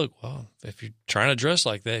 "How's this look?" Well, if you're trying to dress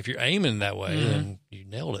like that, if you're aiming that way, then you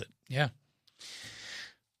nailed it. Yeah.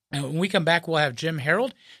 And when we come back, we'll have Jim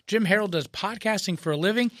Harold. Jim Harold does podcasting for a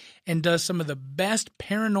living and does some of the best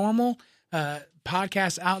paranormal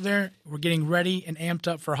podcasts out there. We're getting ready and amped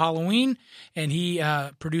up for Halloween, and he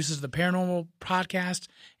produces the Paranormal Podcast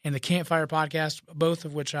and the Campfire Podcast, both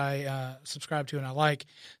of which I subscribe to and I like.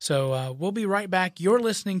 So we'll be right back. You're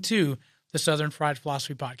listening to the Southern Fried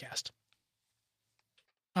Philosophy Podcast.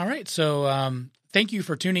 All right, so thank you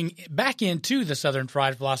for tuning back into the Southern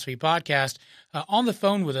Fried Philosophy Podcast. On the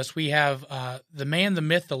phone with us, we have the man, the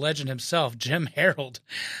myth, the legend himself, Jim Harold.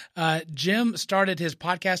 Jim started his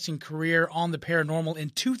podcasting career on the paranormal in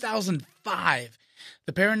 2005.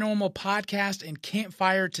 The Paranormal Podcast and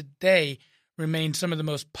Campfire today remain some of the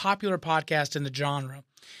most popular podcasts in the genre.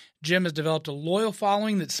 Jim has developed a loyal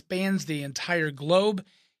following that spans the entire globe.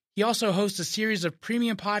 He also hosts a series of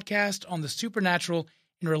premium podcasts on the supernatural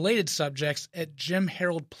and related subjects at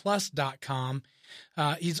jimharoldplus.com.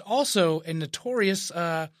 He's also a notorious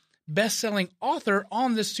best-selling author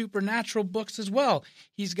on the supernatural books as well.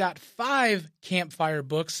 He's got 5 Campfire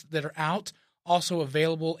books that are out, also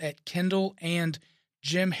available at Kindle and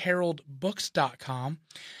jimharoldbooks.com.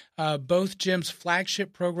 Both Jim's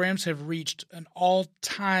flagship programs have reached an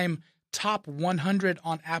all-time top 100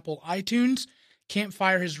 on Apple iTunes.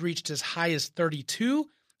 Campfire has reached as high as 32,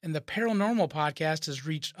 and the Paranormal Podcast has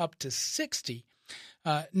reached up to 60.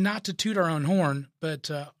 Not to toot our own horn,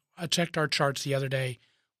 but I checked our charts the other day.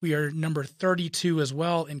 We are number 32 as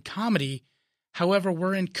well in comedy. However,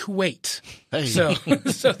 we're in Kuwait. Hey. So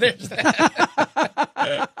there's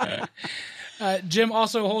that. Jim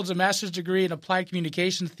also holds a master's degree in applied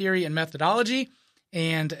communication theory and methodology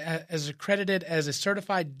and is accredited as a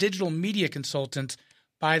certified digital media consultant,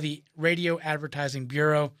 by the Radio Advertising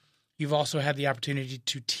Bureau. You've also had the opportunity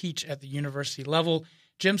to teach at the university level.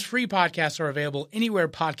 Jim's free podcasts are available anywhere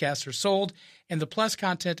podcasts are sold, and the Plus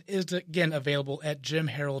content is, again, available at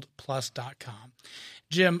jimharoldplus.com.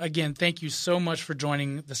 Jim, again, thank you so much for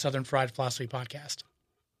joining the Southern Fried Philosophy Podcast.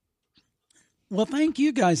 Well, thank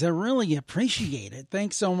you guys. I really appreciate it.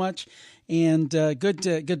 Thanks so much, and good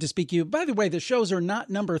to speak to you. By the way, the shows are not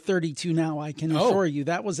number 32 now. I can assure you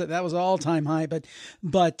that was an all-time high,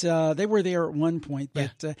 but they were there at one point.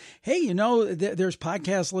 But hey, there's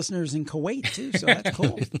podcast listeners in Kuwait too, so that's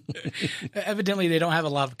cool. Evidently, they don't have a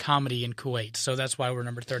lot of comedy in Kuwait, so that's why we're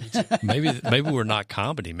number 32. Maybe we're not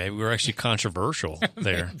comedy. Maybe we're actually controversial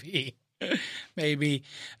there. Maybe.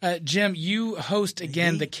 Jim, you host,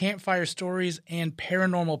 again, the Campfire Stories and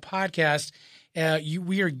Paranormal podcast.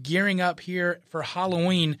 We are gearing up here for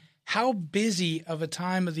Halloween. How busy of a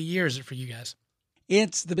time of the year is it for you guys?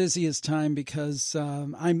 It's the busiest time because a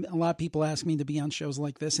lot of people ask me to be on shows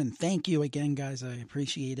like this, and thank you again, guys. I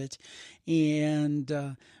appreciate it.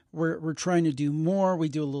 And we're trying to do more. We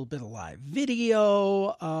do a little bit of live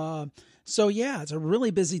video. So yeah, it's a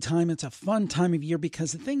really busy time. It's a fun time of year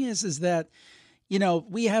because the thing is that,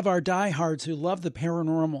 we have our diehards who love the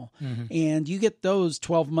paranormal, and you get those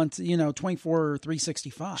 12 months, 24 or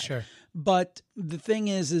 365. Sure. But the thing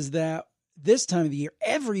is that this time of the year,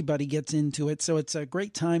 everybody gets into it. So it's a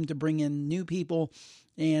great time to bring in new people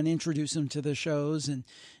and introduce them to the shows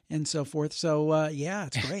and so forth. So, yeah,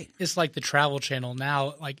 it's great. It's like the Travel Channel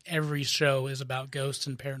now. Like every show is about ghosts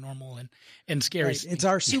and paranormal and scary. Right. It's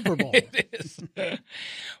our Super Bowl. It is.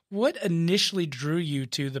 What initially drew you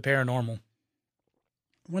to the paranormal?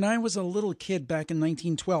 When I was a little kid back in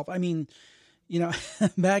 1912,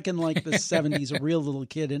 back in like the 70s, a real little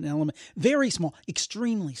kid very small,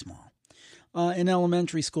 extremely small. In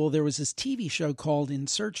elementary school, there was this TV show called In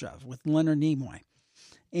Search Of with Leonard Nimoy.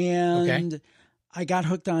 And I got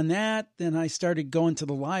hooked on that. Then I started going to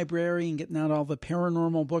the library and getting out all the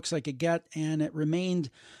paranormal books I could get. And it remained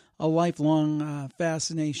a lifelong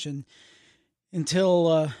fascination until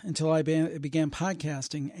I began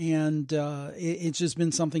podcasting. And it's just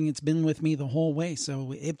been something that's been with me the whole way.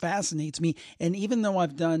 So it fascinates me. And even though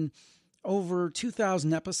I've done over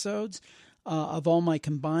 2,000 episodes of all my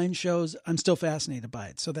combined shows, I'm still fascinated by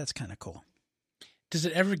it. So that's kind of cool. Does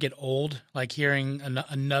it ever get old, like hearing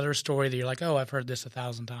another story that you're like, oh, I've heard this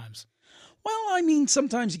 1,000 times? Well,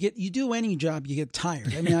 sometimes you do any job, you get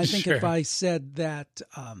tired. I think Sure. If I said that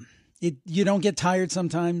you don't get tired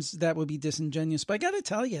sometimes, that would be disingenuous. But I got to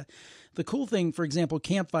tell you, the cool thing, for example,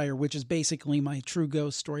 Campfire, which is basically my true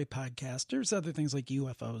ghost story podcast. There's other things like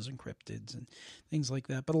UFOs and cryptids and things like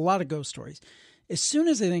that, but a lot of ghost stories. As soon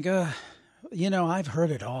as I think, I've heard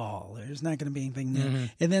it all. There's not going to be anything new. Mm-hmm.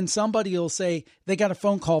 And then somebody will say they got a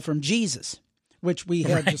phone call from Jesus, which we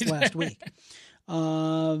had just last week.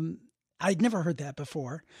 I'd never heard that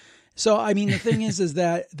before. So, the thing is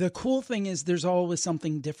that the cool thing is there's always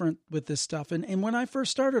something different with this stuff. And when I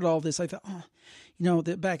first started all this, I thought,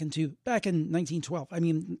 back in 1912,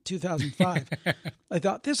 2005, I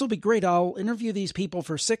thought this will be great. I'll interview these people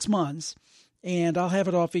for 6 months and I'll have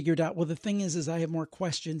it all figured out. Well, the thing is I have more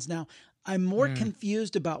questions now. I'm more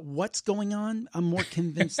confused about what's going on. I'm more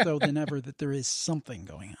convinced, though, than ever that there is something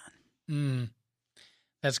going on.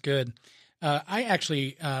 That's good. I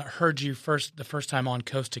actually heard you the first time on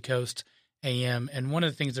Coast to Coast AM, and one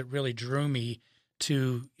of the things that really drew me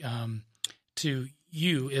to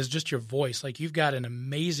you is just your voice. Like, you've got an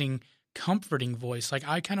amazing, comforting voice. Like,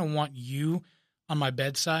 I kind of want you on my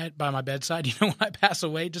bedside, when I pass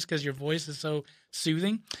away, just because your voice is so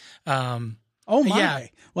soothing. Oh my! Yeah.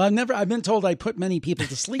 Well, I've been told I put many people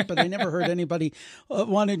to sleep, but I never heard anybody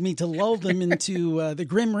wanted me to lull them into the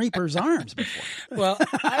Grim Reaper's arms before. Well,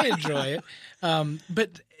 I enjoy it,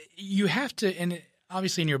 but you have to. And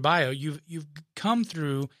obviously, in your bio, you've come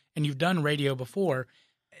through and you've done radio before.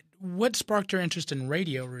 What sparked your interest in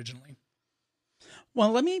radio originally?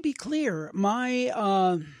 Well, let me be clear.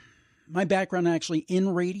 My background actually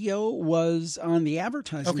in radio was on the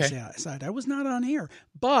advertising side. I was not on air,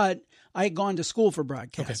 but I had gone to school for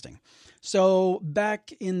broadcasting. Okay. So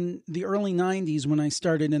back in the early 90s when I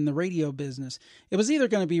started in the radio business, it was either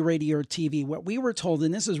going to be radio or TV. What we were told,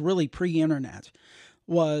 and this is really pre-internet,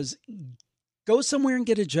 was go somewhere and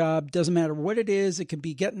get a job. Doesn't matter what it is. It could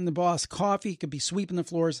be getting the boss coffee. It could be sweeping the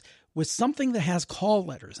floors with something that has call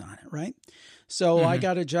letters on it, right? So I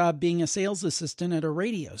got a job being a sales assistant at a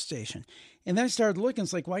radio station. And then I started looking.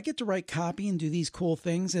 It's like, well, I get to write copy and do these cool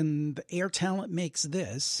things. And the air talent makes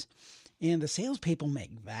this. And the salespeople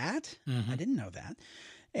make that. I didn't know that.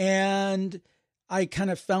 And I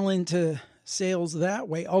kind of fell into sales that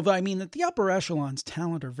way. Although, I mean, at the upper echelons,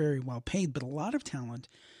 talent are very well paid, but a lot of talent,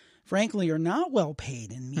 frankly, are not well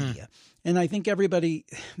paid in media. And I think there's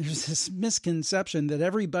this misconception that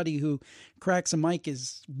everybody who cracks a mic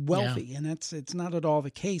is wealthy, and it's not at all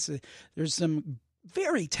the case. There's some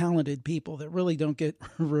very talented people that really don't get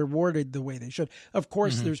rewarded the way they should. Of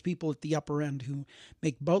course, there's people at the upper end who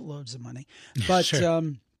make boatloads of money, but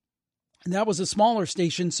Sure. that was a smaller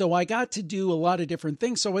station, so I got to do a lot of different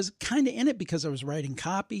things. So I was kind of in it because I was writing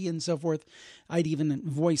copy and so forth. I'd even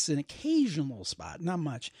voice an occasional spot, not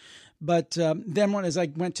much. But then as I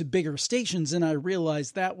went to bigger stations, and I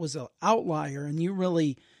realized that was an outlier, and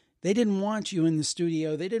they didn't want you in the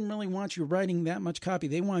studio. They didn't really want you writing that much copy.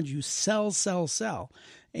 They wanted you sell.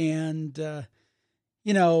 And, that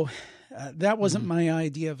wasn't my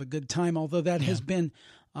idea of a good time, although that has been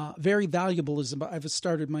very valuable. As I've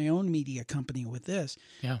started my own media company with this.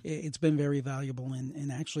 Yeah. It's been very valuable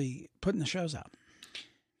in actually putting the shows out.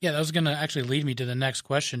 Yeah, that was going to actually lead me to the next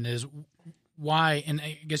question is why, and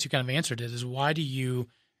I guess you kind of answered it, is why do you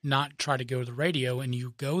not try to go to the radio and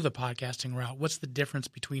you go the podcasting route? What's the difference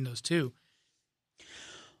between those two?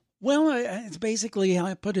 Well, it's basically,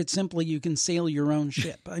 I put it simply, you can sail your own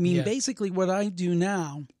ship. I mean, basically what I do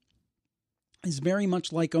now is very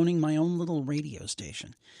much like owning my own little radio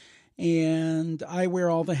station. And I wear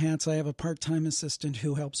all the hats. I have a part-time assistant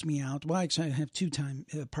who helps me out. Well, actually, I have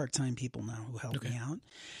part-time people now who help me out.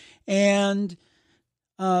 And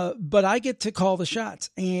but I get to call the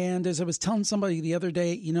shots. And as I was telling somebody the other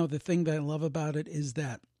day, the thing that I love about it is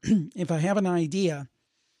that if I have an idea,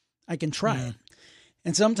 I can try it.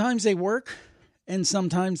 And sometimes they work and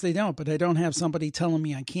sometimes they don't, but I don't have somebody telling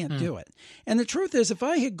me I can't do it. And the truth is, if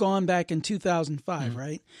I had gone back in 2005,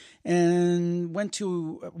 right, and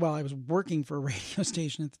I was working for a radio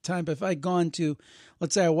station at the time, but if I'd gone to,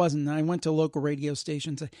 let's say I wasn't, I went to a local radio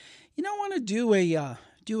station and said, I want to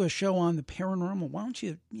do a show on the paranormal. Why don't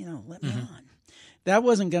you, let me on? That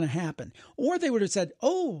wasn't going to happen. Or they would have said,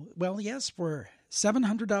 oh, well, yes, for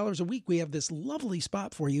 $700 a week, we have this lovely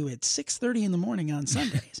spot for you at 6:30 in the morning on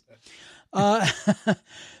Sundays.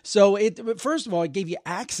 So first of all, it gave you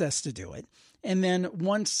access to do it. And then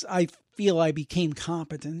once I feel I became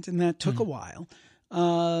competent, and that took a while,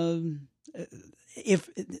 if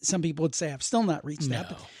some people would say I've still not reached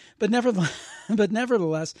that, but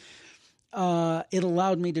nevertheless, it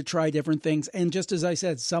allowed me to try different things. And just as I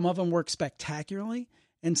said, some of them worked spectacularly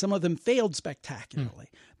and some of them failed spectacularly,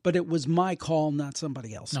 but it was my call, not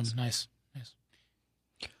somebody else's. No, nice.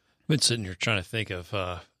 I've been sitting here trying to think of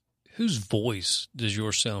whose voice does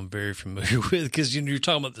yours sound very familiar with? Because you're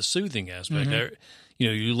talking about the soothing aspect.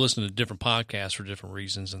 You listen to different podcasts for different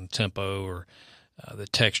reasons, and the tempo or the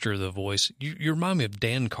texture of the voice. You remind me of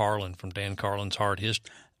Dan Carlin from Dan Carlin's Hard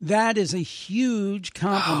History. That is a huge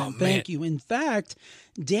compliment. Thank you. In fact,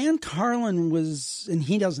 Dan Carlin was, and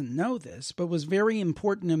he doesn't know this, but was very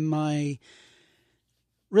important in my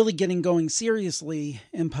really getting going seriously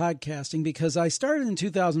in podcasting, because I started in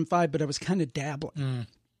 2005, but I was kind of dabbling.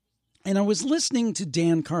 And I was listening to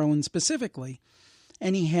Dan Carlin specifically,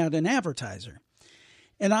 and he had an advertiser.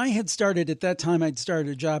 And I had started, at that time, I'd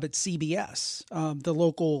started a job at CBS, the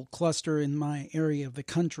local cluster in my area of the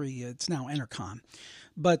country. It's now Entercom.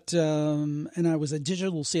 But, and I was a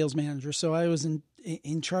digital sales manager, so I was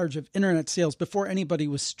in charge of internet sales before anybody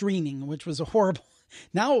was streaming, which was a horrible,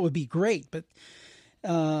 now it would be great, but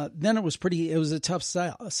then it was a tough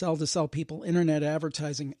sell to sell people internet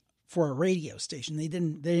advertising for a radio station. They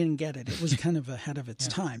didn't get it. It was kind of ahead of its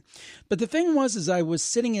time. But the thing was I was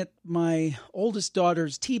sitting at my oldest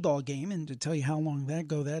daughter's t-ball game, and to tell you how long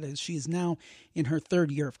ago that is, she's now in her third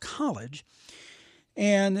year of college.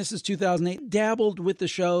 And this is 2008. Dabbled with the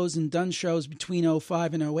shows and done shows between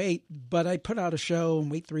 2005 and 2008, but I put out a show and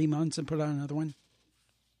wait 3 months and put out another one.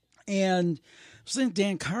 And I was thinking,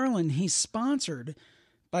 Dan Carlin, he's sponsored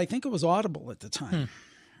by, I think it was Audible at the time.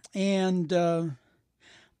 And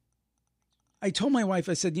I told my wife,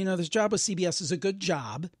 I said, this job with CBS is a good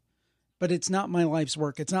job, but it's not my life's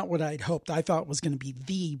work. It's not what I'd hoped. I thought it was going to be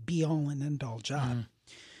the be-all and end-all job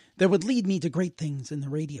that would lead me to great things in the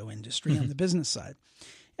radio industry on the business side.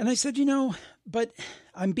 And I said, but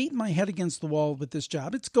I'm beating my head against the wall with this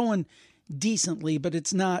job. It's going decently, but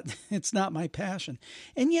it's not my passion.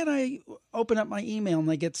 And yet I open up my email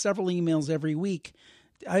and I get several emails every week.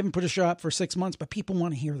 I haven't put a show up for 6 months, but people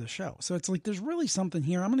want to hear the show. So it's like, there's really something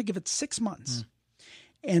here. I'm going to give it 6 months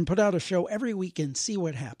and put out a show every week and see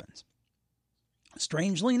what happens.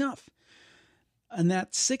 Strangely enough, in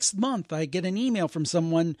that 6th month, I get an email from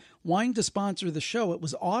someone wanting to sponsor the show. It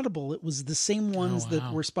was Audible. It was the same ones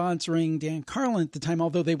that were sponsoring Dan Carlin at the time,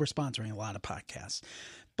 although they were sponsoring a lot of podcasts.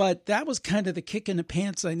 But that was kind of the kick in the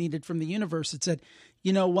pants I needed from the universe. It said,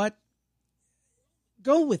 you know what?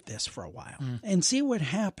 Go with this for a while and see what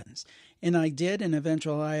happens. And I did, and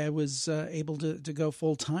eventually I was able to go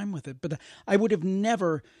full time with it. But I would have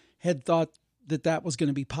never had thought that was going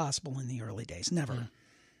to be possible in the early days. Never.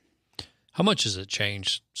 How much has it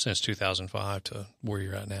changed since 2005 to where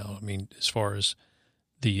you're at now? I mean, as far as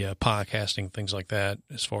the podcasting, things like that,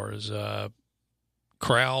 as far as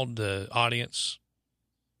crowd, the audience?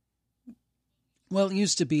 Well, it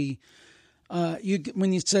used to be,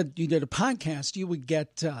 when you said you did a podcast, you would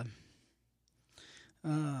get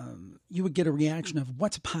a reaction of,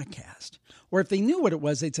 what's a podcast? Or if they knew what it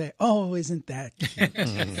was, they'd say, oh, isn't that cute?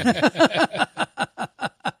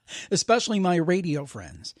 Especially my radio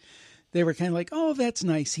friends. They were kind of like, oh, that's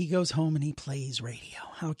nice. He goes home and he plays radio.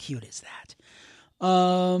 How cute is that?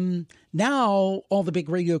 Now all the big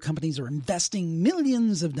radio companies are investing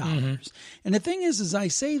millions of dollars. And the thing is I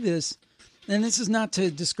say this, and this is not to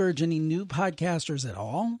discourage any new podcasters at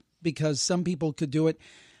all, because some people could do it.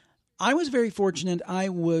 I was very fortunate. I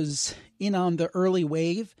was in on the early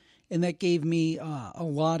wave, and that gave me a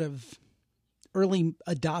lot of early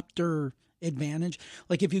adopter advantage.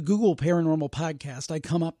 Like if you Google paranormal podcast, I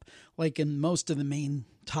come up like in most of the main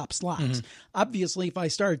top slots. Obviously, if I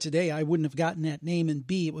started today, I wouldn't have gotten that name, and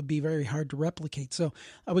B, it would be very hard to replicate. So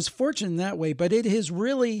I was fortunate in that way, but it has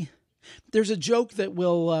really, there's a joke that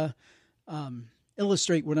will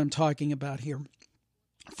illustrate what I'm talking about here.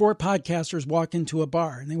 4 podcasters walk into a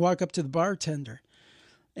bar, and they walk up to the bartender,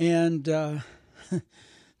 and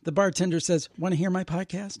the bartender says, want to hear my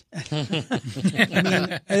podcast?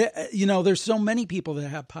 I mean, there's so many people that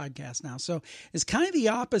have podcasts now. So it's kind of the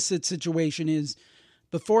opposite situation. Is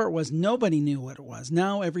before it was nobody knew what it was.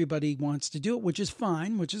 Now everybody wants to do it, which is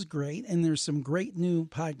fine, which is great. And there's some great new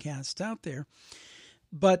podcasts out there.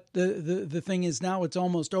 But the thing is now it's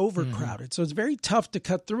almost overcrowded. So it's very tough to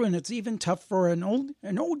cut through. And it's even tough for an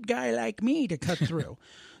old guy like me to cut through.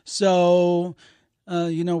 So...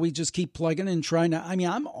 we just keep plugging and trying to,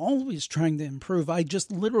 I'm always trying to improve. I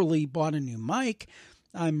just literally bought a new mic.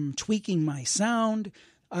 I'm tweaking my sound.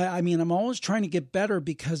 I'm always trying to get better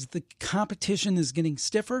because the competition is getting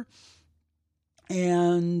stiffer.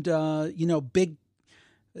 And,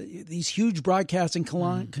 these huge broadcasting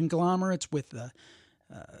conglomerates with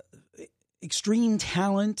extreme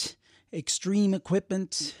talent, extreme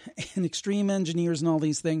equipment, and extreme engineers and all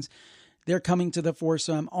these things, they're coming to the fore,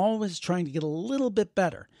 so I'm always trying to get a little bit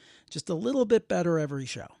better, just a little bit better every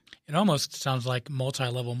show. It almost sounds like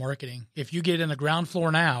multi-level marketing. If you get in the ground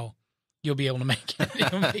floor now, you'll be able to make it.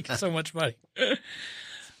 You'll make so much money.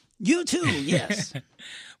 You too, yes.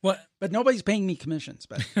 But nobody's paying me commissions.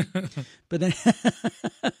 But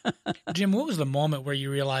Jim, what was the moment where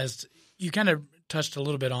you realized, you kind of touched a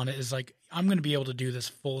little bit on it, is like, I'm going to be able to do this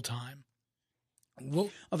full time?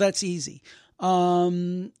 Oh, that's easy.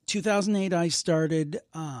 2008, I started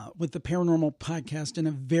with the paranormal podcast in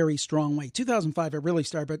a very strong way. 2005, I really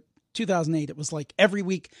started, but 2008, it was like every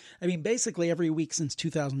week. Basically every week since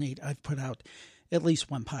 2008, I've put out at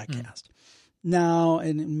least one podcast. Now,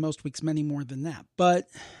 and in most weeks, many more than that. But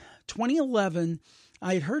 2011,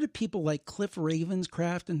 I had heard of people like Cliff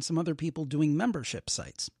Ravenscraft and some other people doing membership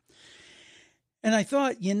sites. And I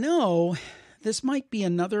thought, this might be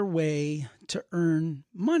another way to earn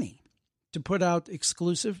money, to put out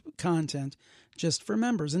exclusive content just for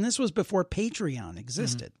members. And this was before Patreon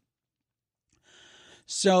existed.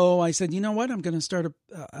 So I said, you know what? I'm going to start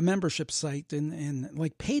a membership site and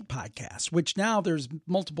like paid podcasts, which now there's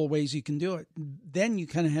multiple ways you can do it. Then you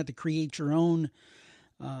kind of had to create your own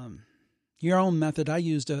method. I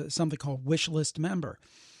used something called Wishlist Member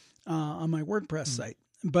on my WordPress site.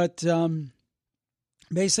 But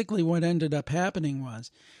basically what ended up happening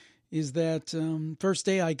is that first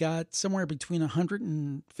day I got somewhere between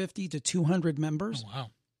 150 to 200 members. Oh, wow.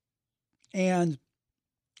 And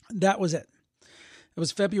that was it. It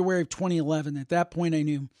was February of 2011. At that point I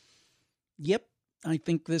knew, yep, I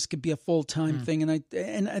think this could be a full-time thing.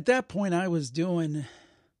 And at that point I was doing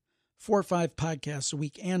 4 or 5 podcasts a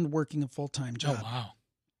week and working a full-time job. Oh, wow.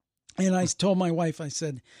 And I told my wife, I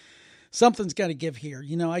said, something's got to give here.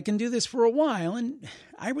 I can do this for a while. And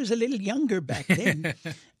I was a little younger back then.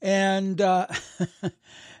 and I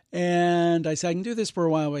said, I can do this for a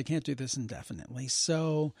while, but I can't do this indefinitely.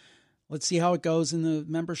 So let's see how it goes. And the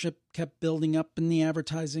membership kept building up and the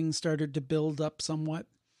advertising started to build up somewhat.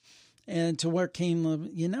 And to where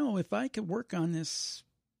came, if I could work on this,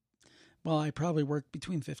 well, I probably work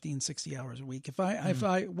between 50 and 60 hours a week. If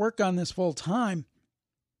I work on this full time,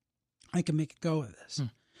 I can make a go of this.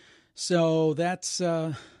 So that's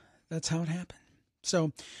how it happened.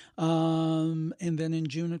 So, and then in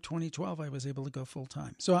June of 2012, I was able to go full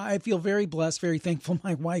time. So I feel very blessed, very thankful.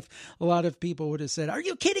 My wife, a lot of people would have said, "Are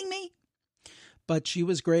you kidding me?" But she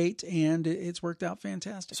was great, and it's worked out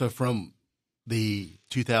fantastic. So from the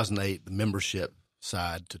 2008, the membership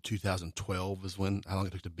side, to 2012 is when, how long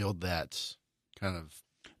it took to build that kind of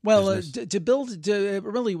to build it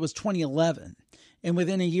really was 2011. And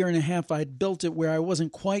within a year and a half, I'd built it where I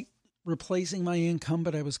wasn't quite replacing my income,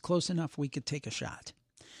 but I was close enough we could take a shot.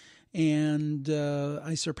 And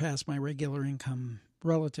I surpassed my regular income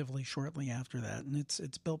relatively shortly after that. And it's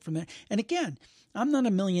built from there. And again, I'm not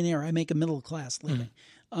a millionaire. I make a middle class living.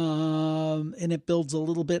 And it builds a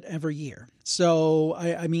little bit every year. So,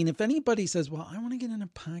 I mean, if anybody says, well, I want to get into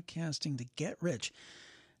podcasting to get rich,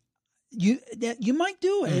 you might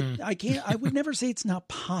do it. I would never say it's not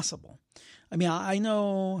possible. I mean, I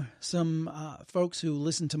know some folks who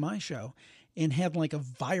listen to my show and have like a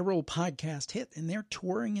viral podcast hit, and they're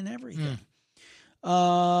touring and everything.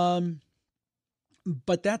 But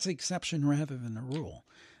that's an exception rather than a rule.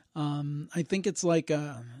 I think it's like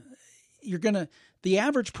the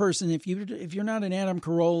average person, if you're not an Adam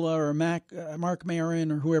Carolla or Mark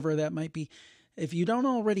Maron or whoever that might be, if you don't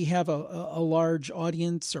already have a large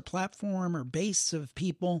audience or platform or base of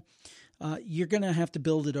people, you're going to have to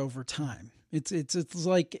build it over time. It's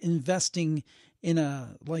like investing in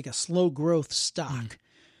a slow growth stock.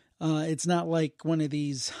 It's not like one of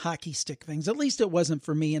these hockey stick things. At least it wasn't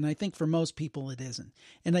for me, and I think for most people it isn't.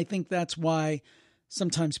 And I think that's why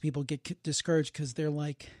sometimes people get discouraged, because they're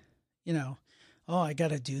like, oh, I got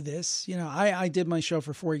to do this. I did my show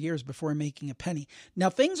for 4 years before making a penny. Now,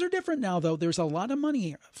 things are different now, though. There's a lot of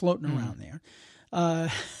money floating around there.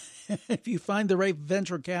 If you find the right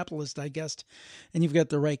venture capitalist, I guess, and you've got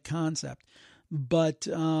the right concept. But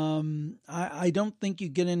I don't think you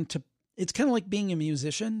get into – it's kind of like being a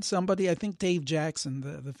musician. I think Dave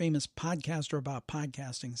Jackson, the famous podcaster about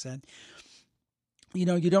podcasting, said, you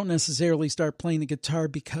don't necessarily start playing the guitar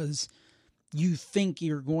because you think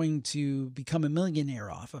you're going to become a millionaire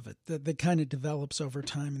off of it. That kind of develops over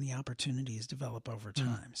time, and the opportunities develop over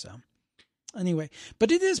time. So anyway,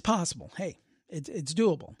 but it is possible. Hey, it's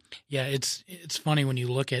doable. Yeah, it's funny when you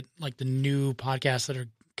look at like the new podcasts that are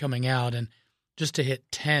coming out, and just to hit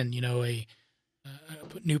 10, a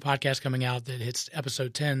new podcast coming out that hits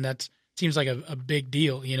episode 10, that seems like a big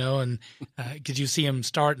deal, and because you see them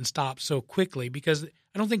start and stop so quickly, because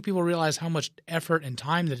I don't think people realize how much effort and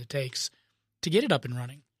time that it takes to get it up and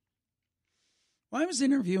running. Well, I was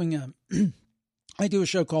interviewing I do a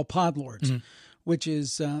show called Podlords, which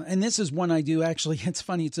is, and this is one I do actually. It's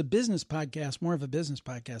funny. It's a business podcast, more of a business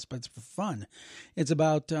podcast, but it's for fun. It's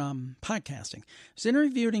about podcasting. I was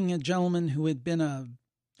interviewing a gentleman who had been a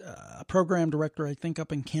program director, I think,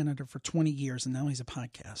 up in Canada for 20 years, and now he's a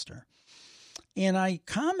podcaster. And I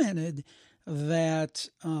commented that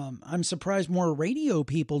I'm surprised more radio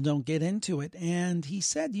people don't get into it. And he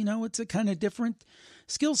said, it's a kind of different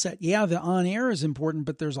skill set. Yeah, the on-air is important,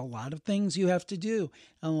 but there's a lot of things you have to do.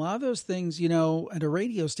 And a lot of those things, at a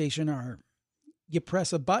radio station are you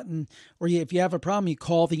press a button, or if you have a problem, you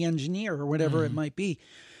call the engineer or whatever it might be.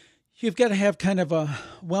 You've got to have kind of a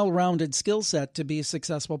well-rounded skill set to be a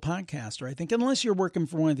successful podcaster, I think, unless you're working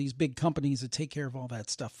for one of these big companies that take care of all that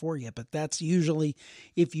stuff for you. But that's usually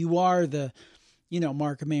if you are the,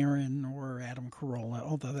 Mark Maron or Adam Carolla,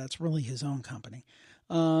 although that's really his own company.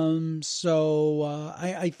 So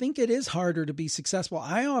I think it is harder to be successful.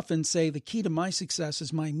 I often say the key to my success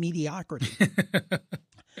is my mediocrity.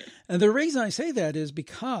 And the reason I say that is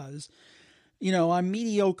because I'm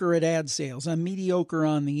mediocre at ad sales. I'm mediocre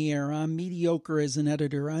on the air. I'm mediocre as an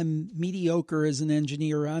editor. I'm mediocre as an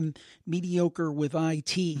engineer. I'm mediocre with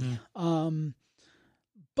IT.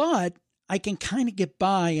 But I can kind of get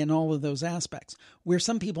by in all of those aspects, where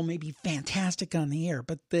some people may be fantastic on the air,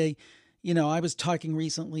 but I was talking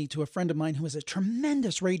recently to a friend of mine who is a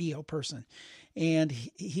tremendous radio person, and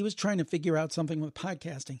he was trying to figure out something with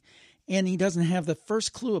podcasting. And he doesn't have the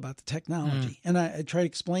first clue about the technology. And I try to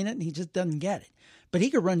explain it, and he just doesn't get it. But he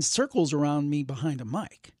could run circles around me behind a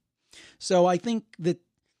mic. So I think that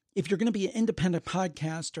if you're going to be an independent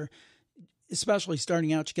podcaster, especially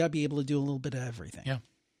starting out, you got to be able to do a little bit of everything. Yeah.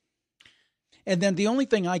 And then the only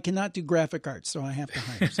thing, I cannot do graphic arts, so I have to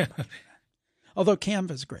hire somebody for that. Although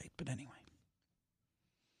Canva is great, but anyway.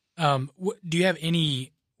 Do you have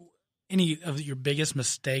any of your biggest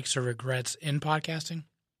mistakes or regrets in podcasting?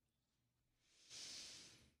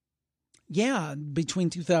 Yeah, between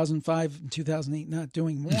 2005 and 2008, not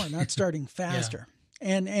doing more, not starting faster.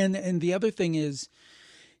 Yeah. And the other thing is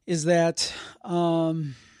that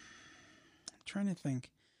I'm trying to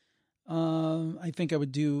think. I think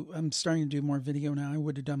I'm starting to do more video now. I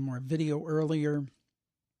would have done more video earlier.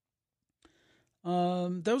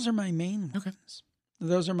 Those are my main ones. Okay.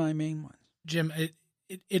 Those are my main ones. Jim,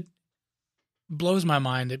 it blows my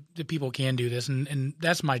mind that people can do this, and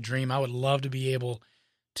that's my dream. I would love to be able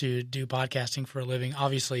to do podcasting for a living.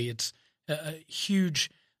 Obviously, it's a huge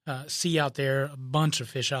sea out there, a bunch of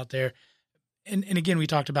fish out there. And again, we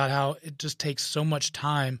talked about how it just takes so much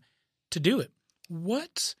time to do it.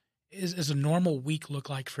 What is a normal week look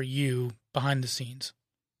like for you behind the scenes?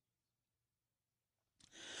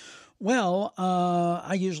 Well,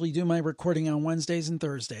 I usually do my recording on Wednesdays and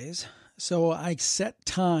Thursdays. So I set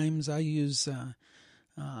times. I use like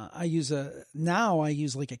a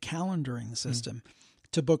calendaring system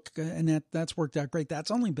to book, and that's worked out great.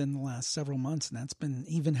 That's only been the last several months, and that's been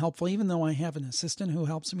even helpful, even though I have an assistant who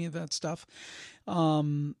helps me with that stuff.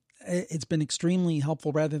 It's been extremely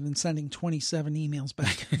helpful rather than sending 27 emails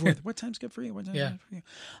back and forth. What time's good for you? What time's good for you?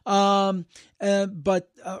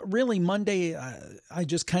 But really Monday, I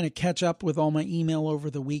just kind of catch up with all my email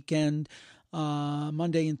over the weekend.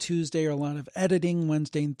 Monday and Tuesday are a lot of editing.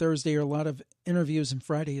 Wednesday and Thursday are a lot of interviews, and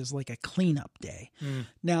Friday is like a cleanup day.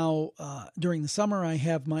 Now, during the summer, I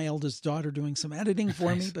have my eldest daughter doing some editing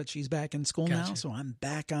for me, but she's back in school now, so I'm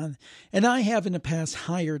back on. And I have in the past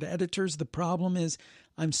hired editors. The problem is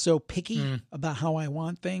I'm so picky about how I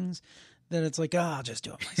want things that it's like, I'll just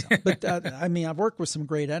do it myself. But I've worked with some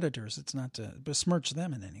great editors. It's not to besmirch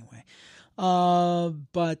them in any way.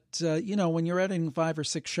 But when you're editing 5 or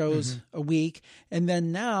 6 shows a week, and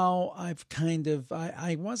then now I've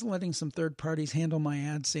I was letting some third parties handle my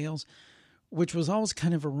ad sales, which was always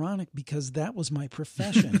kind of ironic because that was my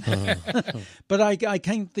profession. But I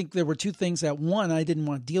kind of think there were 2 things. That one, I didn't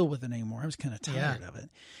want to deal with it anymore. I was kind of tired of it.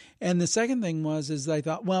 And the second thing is I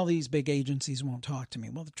thought, well, these big agencies won't talk to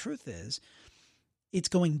me. Well, the truth is, it's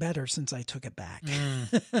going better since I took it back.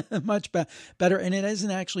 Much better. And it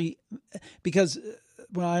isn't actually because,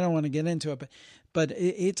 well, I don't want to get into it, but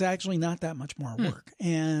it's actually not that much more work.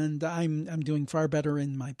 And I'm doing far better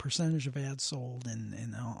in my percentage of ads sold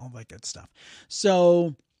and all that good stuff.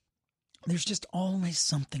 So there's just always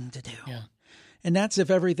something to do. Yeah. And that's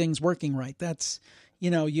if everything's working right. That's,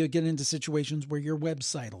 you get into situations where your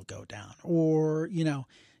website will go down or,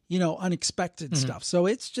 unexpected stuff. So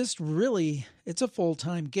it's just really, it's a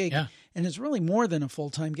full-time gig. Yeah. And it's really more than a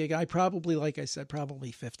full-time gig. I probably, like I said,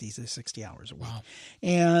 50 to 60 hours a week. Wow.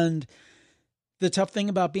 And the tough thing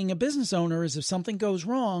about being a business owner is if something goes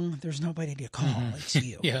wrong, there's nobody to call. It's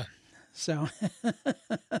you. Yeah. So,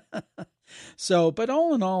 but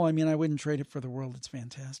all in all, I wouldn't trade it for the world. It's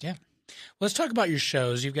fantastic. Yeah. Let's talk about your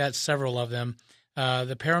shows. You've got several of them.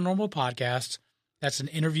 The Paranormal Podcast. That's an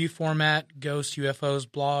interview format, ghosts,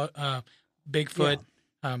 UFOs, blog, Bigfoot,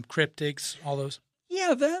 cryptids, all those.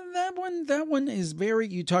 Yeah, that one is very,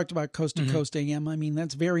 you talked about Coast to Coast AM.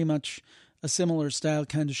 That's very much a similar style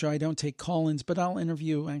kind of show. I don't take call-ins, but I'll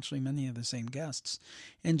interview actually many of the same guests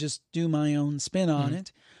and just do my own spin on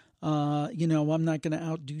it. I'm not going to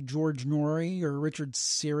outdo George Norrie or Richard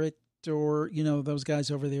Syrett or, those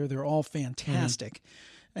guys over there. They're all fantastic.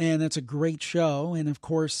 And it's a great show. And of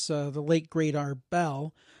course, the late great Art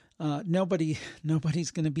Bell. Nobody's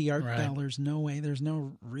going to be Art Bell. There's no way. There's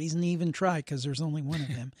no reason to even try because there's only one of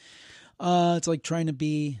him. It's like trying to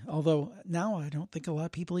be, although now I don't think a lot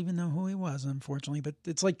of people even know who he was, unfortunately, but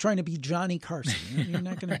it's like trying to be Johnny Carson. You're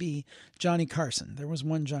not going to be Johnny Carson. There was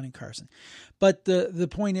one Johnny Carson. But the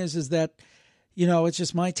point is that, it's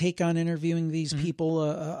just my take on interviewing these people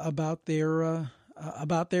about their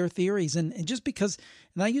theories. And just because,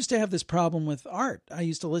 and I used to have this problem with Art. I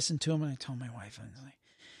used to listen to him and I told my wife, I was like,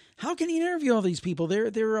 how can you interview all these people?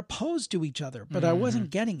 They're opposed to each other, but I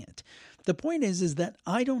wasn't getting it. The point is that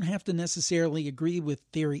I don't have to necessarily agree with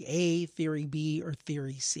theory A, theory B, or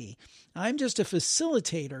theory C. I'm just a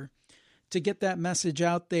facilitator to get that message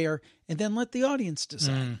out there and then let the audience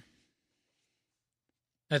decide.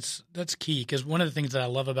 That's key, because one of the things that I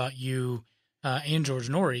love about you and George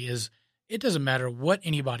Norrie is it doesn't matter what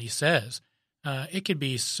anybody says. It could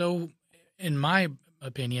be so, in my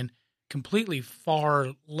opinion, completely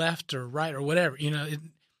far left or right or whatever,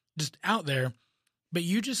 just out there. But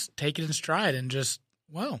you just take it in stride and just,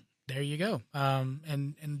 well, there you go.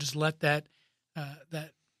 And just let that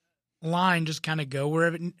line just kind of go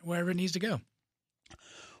wherever it needs to go.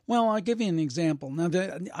 Well, I'll give you an example. Now,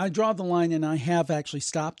 I draw the line, and I have actually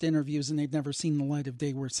stopped interviews, and they've never seen the light of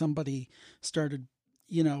day where somebody started,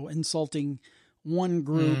 insulting one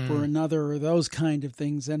group or another or those kind of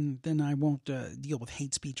things. And then I won't deal with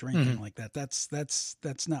hate speech or anything like that.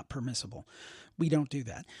 That's not permissible. We don't do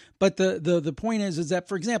that. But the point is that,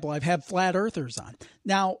 for example, I've had flat earthers on.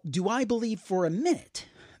 Now, do I believe for a minute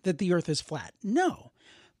that the earth is flat? No.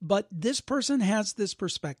 But this person has this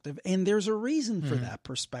perspective, and there's a reason for that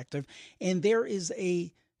perspective, and there is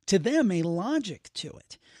to them, a logic to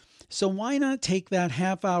it. So why not take that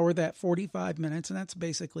half hour, that 45 minutes, and that's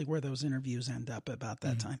basically where those interviews end up about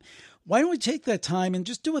that time. Why don't we take that time and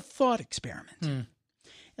just do a thought experiment?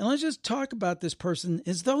 And let's just talk about this person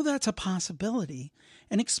as though that's a possibility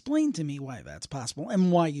and explain to me why that's possible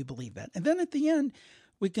and why you believe that. And then at the end,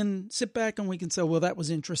 we can sit back and we can say, well, that was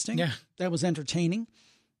interesting. Yeah. That was entertaining.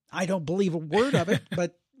 I don't believe a word of it,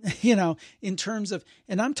 but in terms of,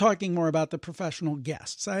 and I'm talking more about the professional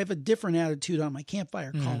guests. I have a different attitude on my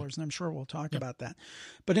campfire callers, and I'm sure we'll talk about that.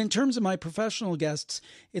 But in terms of my professional guests,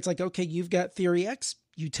 it's like, okay, you've got theory X,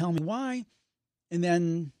 you tell me why, and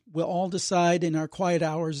then we'll all decide in our quiet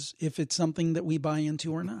hours if it's something that we buy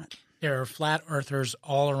into or not. There are flat earthers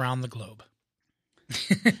all around the globe.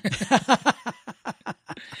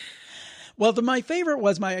 Well, my favorite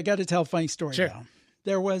was I got to tell a funny story now.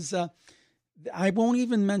 There was, I won't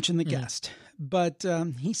even mention the guest, but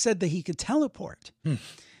he said that he could teleport.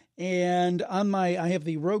 And I have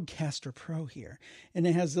the Rodecaster Pro here, and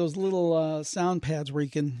it has those little sound pads where you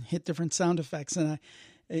can hit different sound effects. And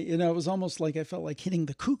it was almost like I felt like hitting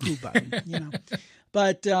the cuckoo button,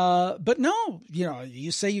 But no,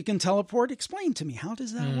 you say you can teleport. Explain to me, how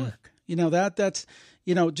does that work? That's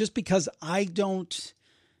just because I don't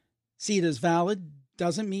see it as valid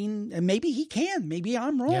doesn't mean, and maybe he can, maybe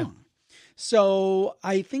I'm wrong. Yeah. So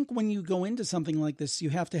I think when you go into something like this, you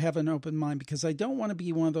have to have an open mind, because I don't want to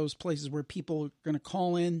be one of those places where people are going to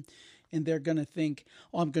call in and they're going to think,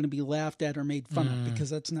 oh, I'm going to be laughed at or made fun of, because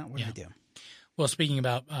that's not what I do. Well, speaking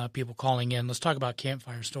about people calling in, let's talk about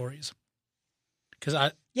campfire stories.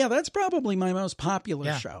 That's probably my most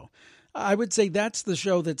popular show. I would say that's the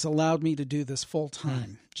show that's allowed me to do this full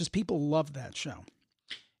time. Just people love that show.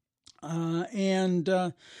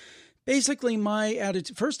 Basically my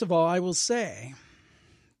attitude, first of all, I will say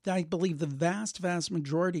that I believe the vast, vast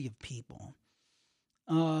majority of people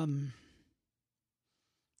are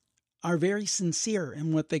very sincere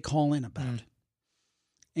in what they call in about.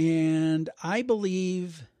 And I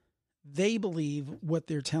believe they believe what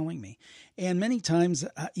they're telling me. And many times,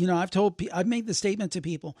 I've made the statement to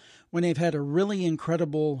people when they've had a really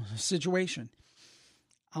incredible situation.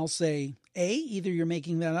 I'll say, A, either you're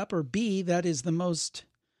making that up, or B, that is the most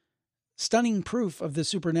stunning proof of the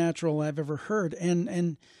supernatural I've ever heard.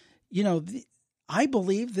 And I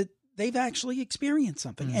believe that they've actually experienced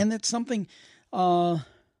something, and that something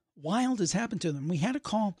wild has happened to them. We had a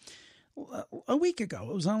call a week ago.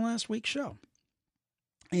 It was on last week's show.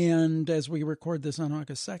 And as we record this on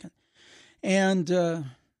August 2nd, and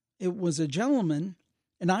it was a gentleman,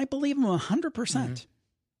 and I believe him 100%.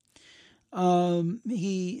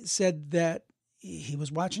 He said that he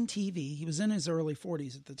was watching TV. He was in his early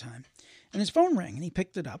 40s at the time, and his phone rang, and he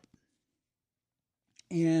picked it up.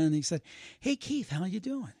 And he said, "Hey, Keith, how you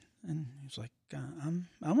doing?" And he was like, "I'm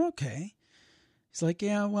okay." He's like,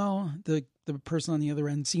 "Yeah, well," the person on the other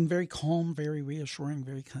end seemed very calm, very reassuring,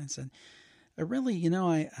 very kind. Said, "I really,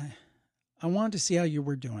 I wanted to see how you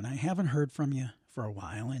were doing. I haven't heard from you for a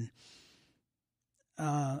while, and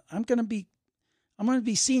I'm going to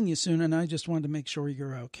be seeing you soon, and I just wanted to make sure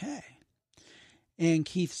you're okay." And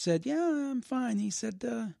Keith said, "Yeah, I'm fine." He said,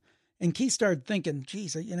 and Keith started thinking,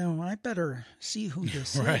 geez, I better see who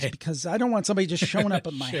this is, because I don't want somebody just showing up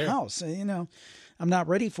at my house. I'm not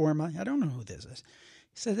ready for him. I don't know who this is.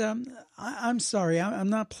 He said, I'm sorry, I'm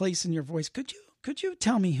not placing your voice. Could you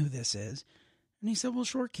tell me who this is? And he said, "Well,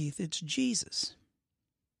 sure, Keith, it's Jesus."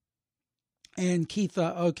 And Keith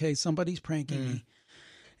thought, okay, somebody's pranking me.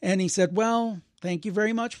 And he said, "Well, thank you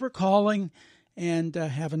very much for calling, and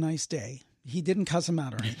have a nice day." He didn't cuss him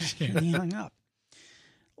out or anything. And he hung up.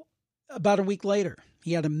 About a week later,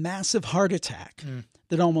 he had a massive heart attack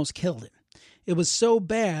that almost killed him. It was so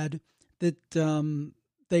bad that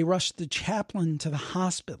they rushed the chaplain to the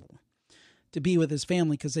hospital to be with his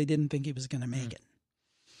family, because they didn't think he was going to make it.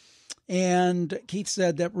 And Keith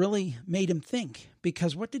said that really made him think,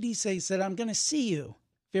 because what did he say? He said, "I'm going to see you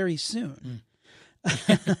very soon."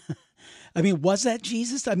 I mean, was that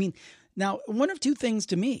Jesus? I mean, now, one of two things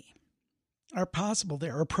to me are possible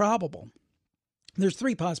there, or probable. There's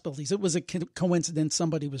three possibilities. It was a coincidence.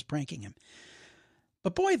 Somebody was pranking him.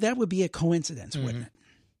 But boy, that would be a coincidence, wouldn't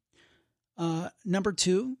it? Number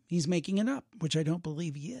two, he's making it up, which I don't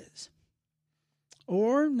believe he is.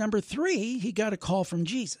 Or number three, he got a call from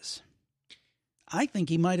Jesus. I think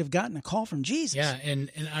he might have gotten a call from Jesus. Yeah,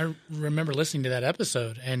 and I remember listening to that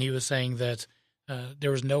episode, and he was saying that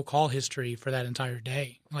there was no call history for that entire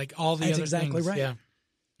day. Like all the That's other exactly things. right. Yeah.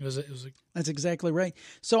 It was like, That's exactly right.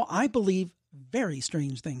 So I believe very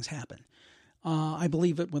strange things happen. I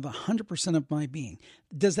believe it with 100% of my being.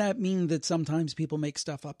 Does that mean that sometimes people make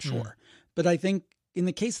stuff up? Sure. But I think in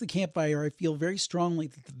the case of the campfire, I feel very strongly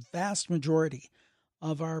that the vast majority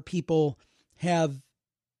of our people have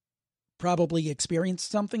probably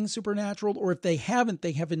experienced something supernatural, or if they haven't,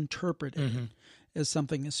 they have interpreted it as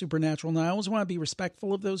something as supernatural. Now, I always want to be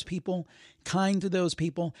respectful of those people, kind to those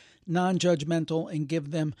people, non-judgmental, and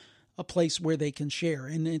give them a place where they can share.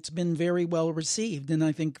 And it's been very well received. And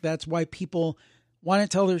I think that's why people want to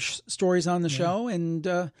tell their stories on the show, and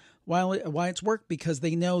why it's worked, because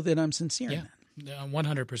they know that I'm sincere. Yeah,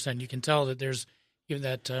 100%. You can tell that there's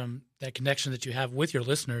that connection that you have with your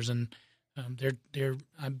listeners, and they're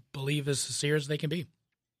I believe as sincere as they can be.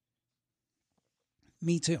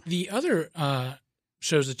 Me too. The other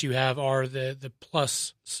shows that you have are the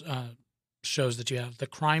plus shows that you have. The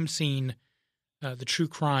crime scene, the true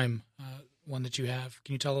crime one that you have.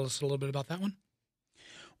 Can you tell us a little bit about that one?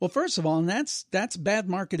 Well, first of all, and that's bad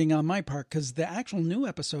marketing on my part, because the actual new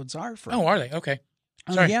episodes are free. Oh, are they? Okay.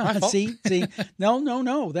 Sorry, yeah, my fault. see,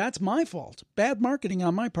 no, that's my fault. Bad marketing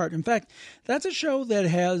on my part. In fact, that's a show that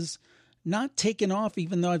has not taken off,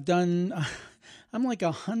 even though I've done, I'm like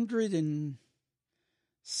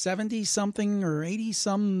 170 something or 80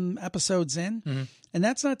 some episodes in, and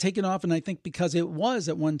that's not taken off. And I think because it was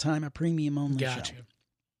at one time a premium only show. Gotcha.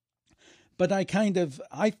 But I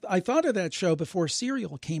thought of that show before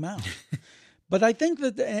Serial came out. But I think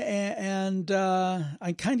that, and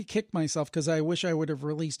I kind of kicked myself because I wish I would have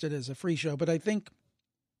released it as a free show. But I think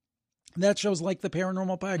that show's like the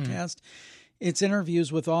Paranormal Podcast. It's interviews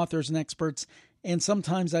with authors and experts. And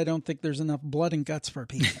sometimes I don't think there's enough blood and guts for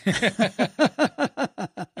people.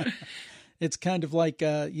 It's kind of like,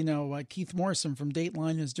 Keith Morrison from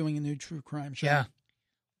Dateline is doing a new true crime show. Yeah.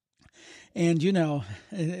 And,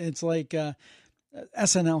 it's like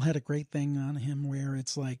SNL had a great thing on him where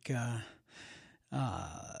it's like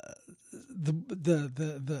the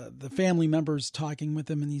family members talking with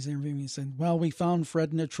him, and he's interviewing. He said, "Well, we found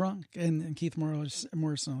Fred in a trunk," and Keith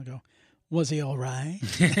Morrison will go, "Was he all right?"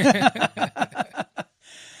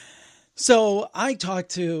 So I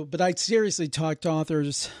seriously talked to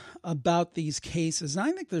authors about these cases, and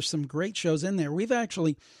I think there's some great shows in there. We've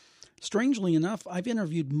actually, strangely enough, I've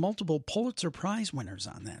interviewed multiple Pulitzer Prize winners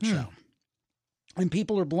on that show. And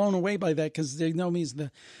people are blown away by that because they know me as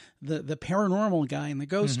the paranormal guy and the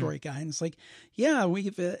ghost story guy. And it's like, yeah,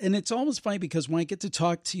 and it's almost funny because when I get to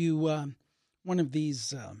talk to one of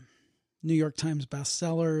these New York Times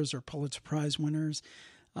bestsellers or Pulitzer Prize winners,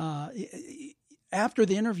 after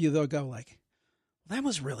the interview, they'll go like, "That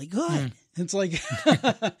was really good." It's like,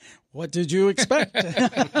 what did you expect?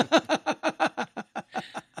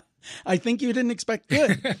 I think you didn't expect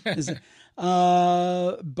good.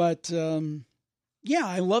 Yeah,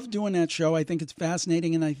 I love doing that show. I think it's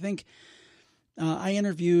fascinating. And I think I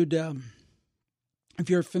interviewed, if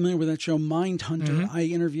you're familiar with that show, Mindhunter, I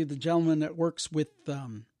interviewed the gentleman that works with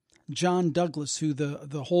John Douglas, who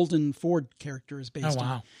the Holden Ford character is based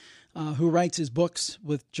on, who writes his books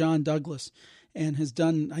with John Douglas and has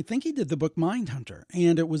done, I think he did the book Mindhunter.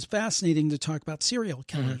 And it was fascinating to talk about serial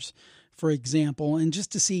killers, for example, and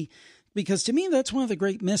just to see, because to me, that's one of the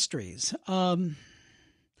great mysteries. I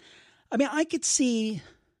mean, I could see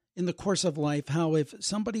in the course of life how if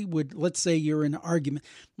somebody would, let's say you're in an argument,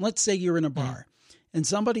 let's say you're in a bar and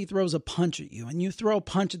somebody throws a punch at you and you throw a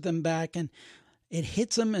punch at them back and it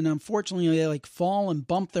hits them and unfortunately they like fall and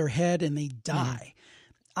bump their head and they die.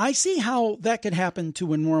 I see how that could happen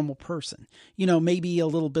to a normal person. Maybe a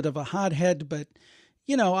little bit of a hothead, but,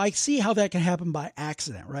 I see how that can happen by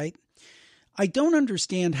accident, right? I don't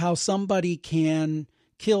understand how somebody can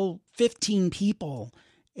kill 15 people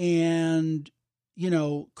and,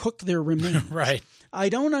 cook their remains. Right. I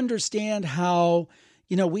don't understand how,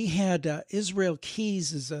 we had Israel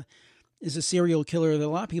Keys is a serial killer that a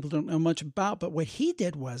lot of people don't know much about, but what he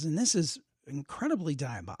did was, and this is incredibly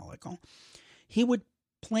diabolical, he would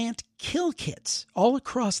plant kill kits all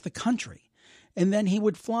across the country, and then he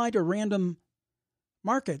would fly to random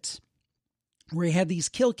markets where he had these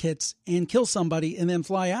kill kits and kill somebody and then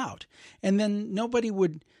fly out. And then nobody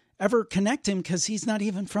would ever connect him because he's not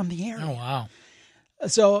even from the area. Oh, wow.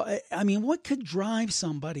 So, I mean, what could drive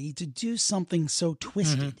somebody to do something so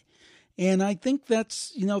twisted? And I think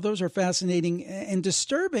that's, those are fascinating and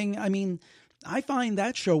disturbing. I mean, I find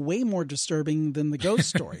that show way more disturbing than the ghost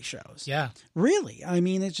story shows. Yeah. Really. I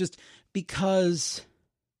mean, it's just because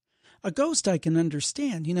a ghost I can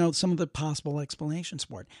understand, some of the possible explanations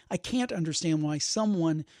for it. I can't understand why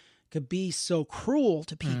someone could be so cruel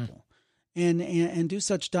to people and do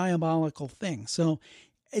such diabolical things. So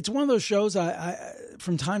it's one of those shows I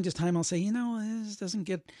from time to time I'll say, this doesn't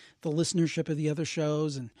get the listenership of the other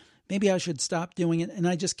shows, and maybe I should stop doing it. And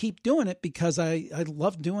I just keep doing it because I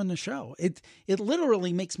love doing the show. It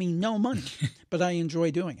literally makes me no money, but I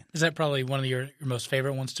enjoy doing it. Is that probably one of your most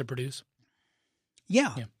favorite ones to produce?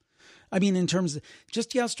 Yeah. I mean, in terms of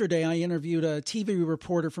just yesterday, I interviewed a TV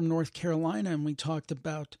reporter from North Carolina, and we talked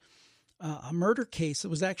about a murder case that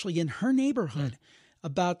was actually in her neighborhood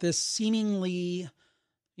about this seemingly,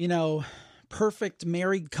 perfect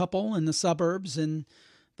married couple in the suburbs, and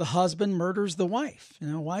the husband murders the wife.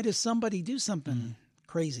 Why does somebody do something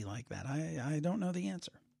crazy like that? I don't know the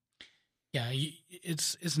answer. Yeah,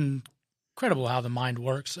 it's incredible how the mind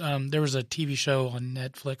works. There was a TV show on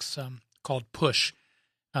Netflix called Push,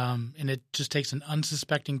 and it just takes an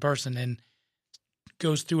unsuspecting person and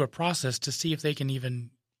goes through a process to see if they can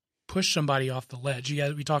even push somebody off the ledge.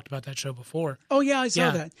 We talked about that show before. Oh, yeah, I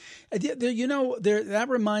saw that. That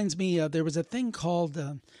reminds me, there was a thing called,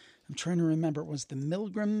 I'm trying to remember, it was the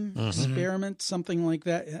Milgram experiment, something like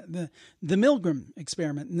that. The Milgram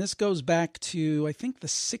experiment. And this goes back to, I think, the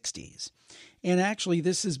 60s. And actually,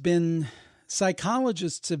 this has been,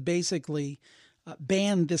 psychologists have basically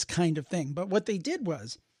banned this kind of thing. But what they did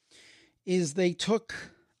is they took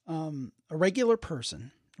a regular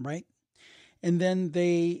person, right? And then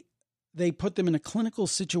they put them in a clinical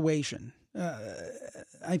situation.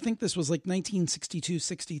 I think this was like 1962,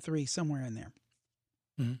 63, somewhere in there.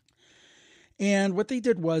 Mm-hmm. And what they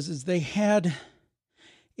did is they had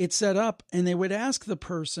it set up, and they would ask the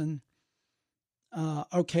person, we're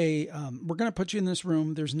going to put you in this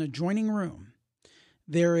room. There's an adjoining room.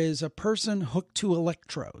 There is a person hooked to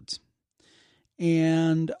electrodes.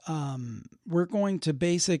 And we're going to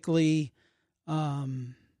basically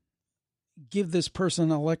give this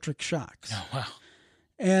person electric shocks. Oh, wow.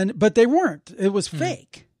 But they weren't. It was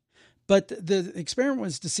fake. But the experiment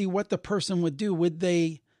was to see what the person would do. Would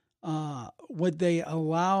they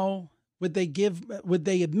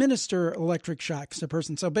administer electric shocks to a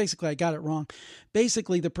person? So basically, I got it wrong.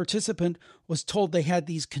 Basically, the participant was told they had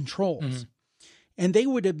these controls. And they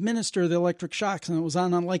would administer the electric shocks, and it was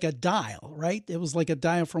on like a dial, right? It was like a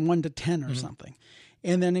dial from 1 to 10 or something.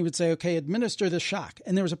 And then he would say, okay, administer the shock.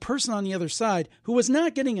 And there was a person on the other side who was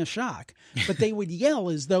not getting a shock, but they would yell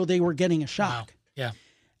as though they were getting a shock. Wow. Yeah.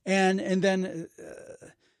 And then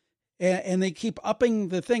they keep upping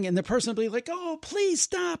the thing, and the person would be like, oh, please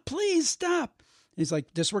stop, please stop. And he's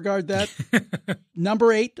like, disregard that.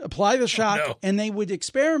 Number 8, apply the shock. Oh, no. And they would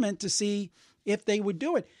experiment to see if they would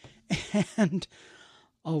do it. And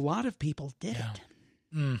a lot of people did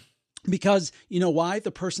it. Because, you know why?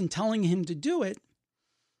 The person telling him to do it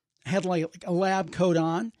had like a lab coat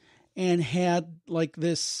on and had like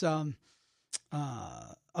this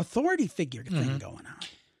authority figure thing going on.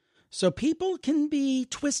 So people can be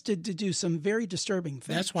twisted to do some very disturbing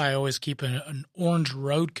things. That's why I always keep an orange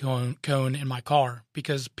road cone in my car,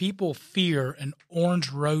 because people fear an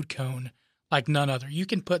orange road cone like none other. You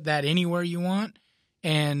can put that anywhere you want,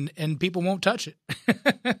 and people won't touch it.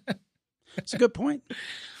 That's a good point.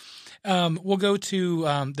 We'll go to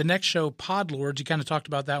the next show, Podlords. You kind of talked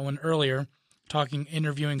about that one earlier,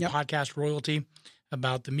 interviewing podcast royalty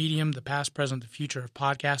about the medium, the past, present, the future of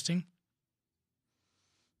podcasting.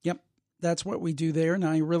 Yep, that's what we do there, and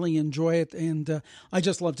I really enjoy it. And I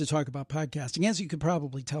just love to talk about podcasting, as you could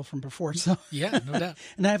probably tell from before. So yeah, no doubt.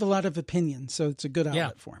 And I have a lot of opinions, so it's a good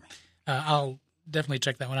outlet for me. I'll definitely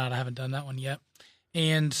check that one out. I haven't done that one yet.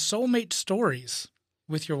 And Soulmate Stories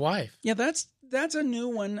with your wife. Yeah, that's a new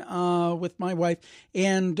one with my wife,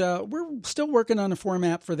 and we're still working on a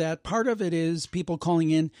format for that. Part of it is people calling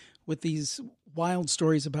in with these wild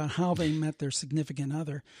stories about how they met their significant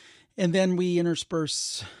other, and then we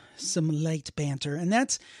intersperse some light banter, and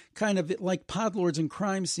that's kind of like Podlords and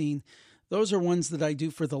Crime Scene. Those are ones that I do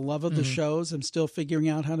for the love of the shows. I'm still figuring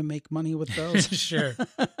out how to make money with those. Sure.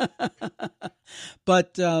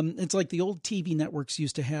 But it's like the old TV networks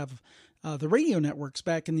used to have. The radio networks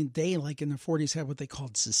back in the day, like in the 40s, had what they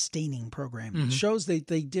called sustaining programming. Shows they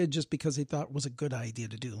did just because they thought it was a good idea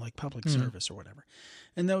to do, like public service or whatever.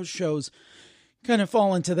 And those shows kind of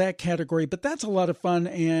fall into that category. But that's a lot of fun,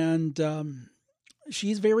 and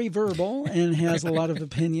she's very verbal and has a lot of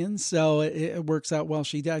opinions, so it works out well.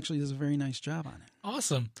 She actually does a very nice job on it.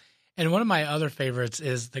 Awesome. And one of my other favorites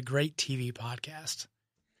is the Great TV Podcast.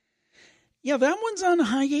 Yeah, that one's on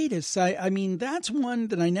hiatus. I mean, that's one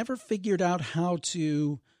that I never figured out how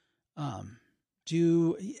to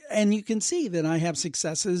do, and you can see that I have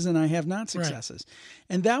successes and I have not successes.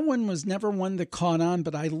 Right. And that one was never one that caught on,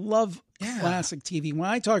 but I love classic TV. When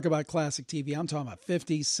I talk about classic TV, I'm talking about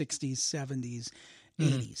 50s, 60s, 70s,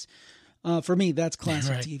 80s. For me, that's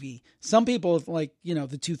classic TV. Some people like, the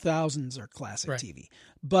 2000s are classic TV.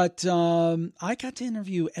 But I got to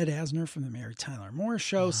interview Ed Asner from the Mary Tyler Moore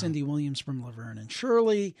Show, Cindy Williams from Laverne and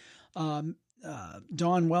Shirley,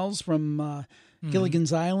 Dawn Wells from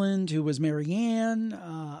Gilligan's Island, who was Mary Ann.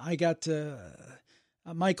 I got to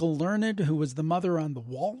Michael Learned, who was the mother on the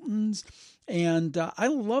Waltons. And I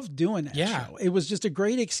loved doing that show. It was just a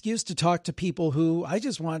great excuse to talk to people who I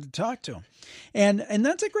just wanted to talk to. And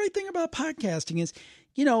that's a great thing about podcasting is,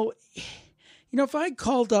 if I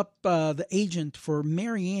called up the agent for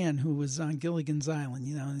Mary Ann, who was on Gilligan's Island,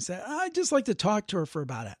 and said, I'd just like to talk to her for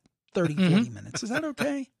about 30, 40 minutes. Is that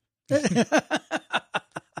okay?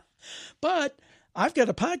 But I've got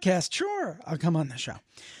a podcast. Sure, I'll come on the show.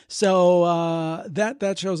 So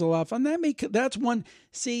that show's a lot of fun. That's one.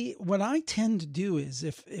 See, what I tend to do is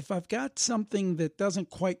if I've got something that doesn't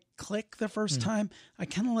quite click the first time, I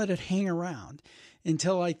kind of let it hang around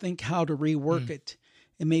until I think how to rework it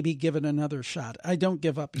and maybe give it another shot. I don't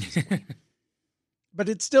give up easily. But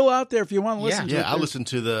it's still out there if you want to listen to it. Yeah, I listened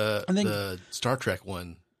to the Star Trek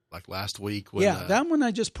one like last week. That one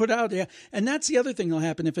I just put out. Yeah. And that's the other thing that'll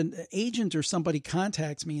happen. If an agent or somebody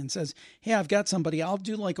contacts me and says, hey, I've got somebody, I'll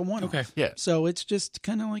do like a one-off. Okay. Yeah. So it's just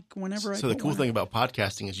kind of like whenever So the cool thing about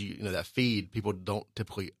podcasting is that feed, people don't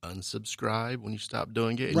typically unsubscribe when you stop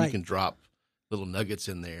doing it. And you can drop little nuggets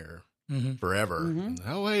in there forever. And,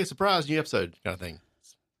 oh, hey, surprise, new episode kind of thing.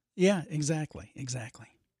 Yeah, exactly.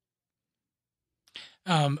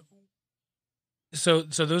 So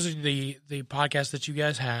those are the podcasts that you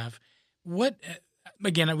guys have. What,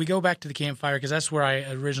 again, we go back to the campfire because that's where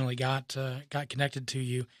I originally got connected to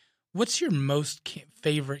you. What's your most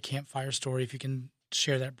favorite campfire story, if you can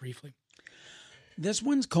share that briefly? This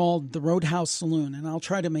one's called the Roadhouse Saloon, and I'll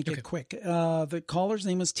try to make it quick. The caller's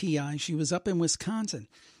name was T.I. She was up in Wisconsin,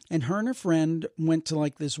 and her and a friend went to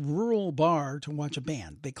like this rural bar to watch a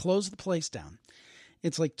band. They closed the place down.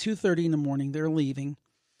 It's like 2:30 in the morning. They're leaving.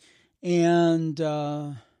 And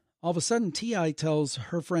all of a sudden, T.I. tells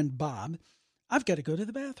her friend Bob, I've got to go to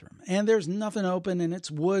the bathroom. And there's nothing open, and it's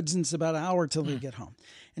woods, and it's about an hour till they get home.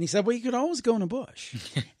 And he said, well, you could always go in a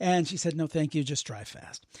bush. And she said, no, thank you, just drive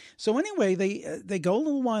fast. So anyway, they go a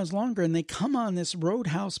little while longer, and they come on this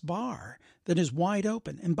Roadhouse bar that is wide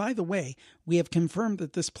open. And by the way, we have confirmed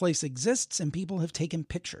that this place exists, and people have taken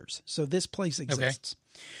pictures. So this place exists.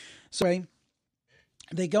 So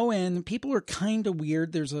they go in. People are kind of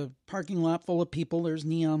weird. There's a parking lot full of people. There's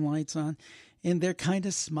neon lights on. And they're kind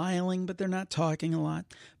of smiling, but they're not talking a lot.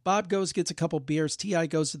 Bob goes, gets a couple beers. T.I.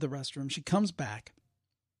 goes to the restroom. She comes back.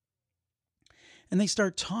 And they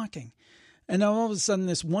start talking. And all of a sudden,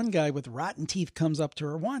 this one guy with rotten teeth comes up to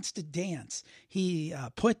her, wants to dance. He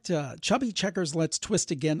put Chubby Checkers Let's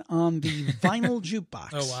Twist Again on the vinyl jukebox.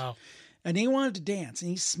 Oh, wow. And he wanted to dance.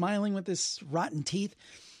 And he's smiling with his rotten teeth.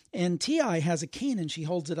 And T.I. has a cane, and she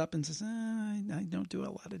holds it up and says, I don't do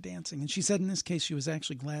a lot of dancing. And she said in this case she was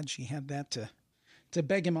actually glad she had that to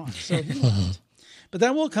beg him off. So he left. But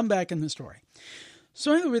that will come back in the story.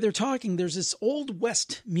 So anyway, they're talking. There's this Old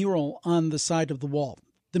West mural on the side of the wall.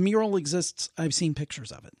 The mural exists. I've seen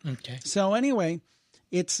pictures of it. Okay. So anyway,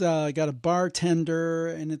 it's got a bartender,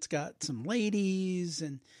 and it's got some ladies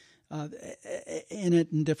and in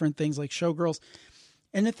it and different things like showgirls.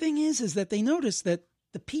 And the thing is that they notice that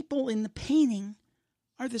the people in the painting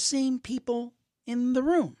are the same people in the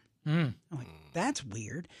room. I'm like, that's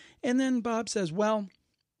weird. And then Bob says, well,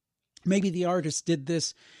 maybe the artist did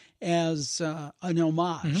this as an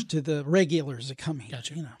homage to the regulars that come here.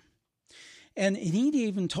 Gotcha. And he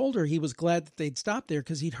even told her he was glad that they'd stopped there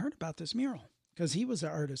because he'd heard about this mural because he was an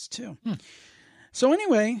artist too. So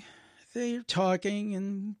anyway, they're talking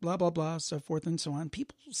and blah, blah, blah, so forth and so on.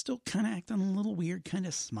 People still kind of acting a little weird, kind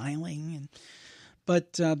of smiling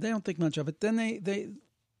but they don't think much of it. Then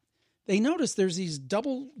they notice there's these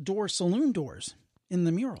double door saloon doors in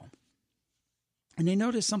the mural. And they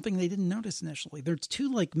notice something they didn't notice initially. There's two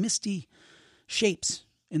like misty shapes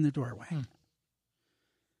in the doorway.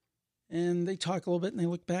 And they talk a little bit and they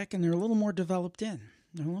look back and they're a little more developed in.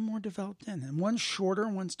 And one's shorter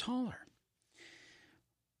and one's taller.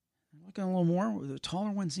 Looking a little more, the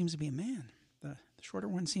taller one seems to be a man. The shorter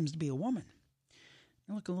one seems to be a woman.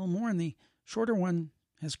 I look a little more and the shorter one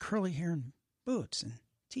has curly hair and boots, and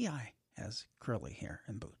T.I. has curly hair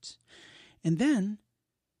and boots. And then,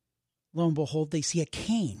 lo and behold, they see a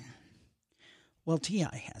cane Well,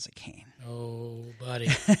 T.I. has a cane. Oh, buddy.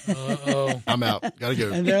 Uh-oh. I'm out. Gotta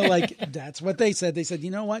go. And they're like, that's what they said. They said, you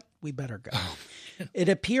know what? We better go. It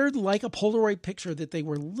appeared like a Polaroid picture that they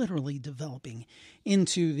were literally developing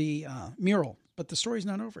into the mural, but the story's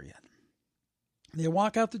not over yet. They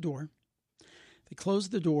walk out the door. They close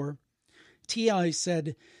the door. T.I.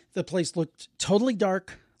 said the place looked totally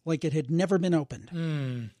dark, like it had never been opened.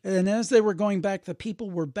 And as they were going back, the people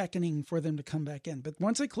were beckoning for them to come back in. But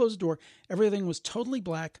once they closed the door, everything was totally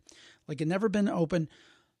black, like it had never been open.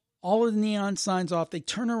 All of the neon signs off. They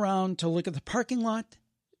turn around to look at the parking lot.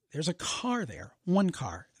 There's a car there. One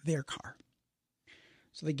car, their car.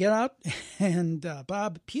 So they get out, and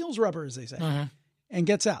Bob peels rubber, as they say, and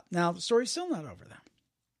gets out. Now, the story's still not over, though.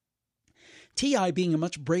 T.I., being a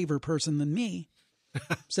much braver person than me,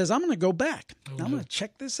 says, I'm going to go back. I'm going to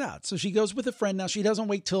check this out. So she goes with a friend. Now, she doesn't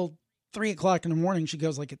wait till 3 o'clock in the morning. She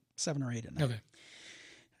goes like at 7 or 8 at night. Okay.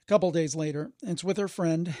 A couple of days later, it's with her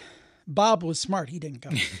friend. Bob was smart. He didn't go.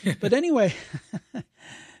 But anyway,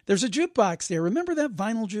 there's a jukebox there. Remember that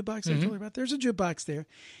vinyl jukebox I told you about? There's a jukebox there.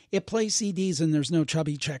 It plays CDs and there's no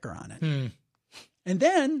chubby checker on it. And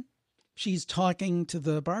then she's talking to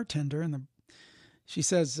the bartender and she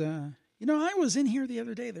says, you know, I was in here the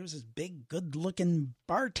other day. There was this big, good-looking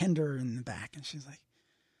bartender in the back. And she's like,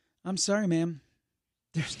 I'm sorry, ma'am.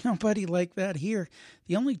 There's nobody like that here.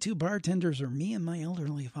 The only 2 bartenders are me and my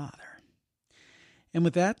elderly father. And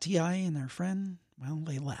with that, T.I. and their friend, well,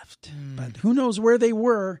 they left. But who knows where they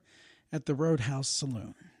were at the Roadhouse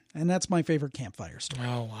Saloon. And that's my favorite campfire story.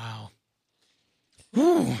 Oh, wow.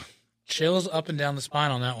 Whew. Chills up and down the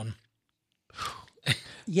spine on that one.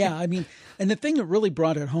 Yeah, I mean, and the thing that really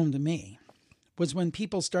brought it home to me was when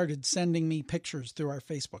people started sending me pictures through our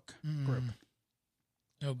Facebook group.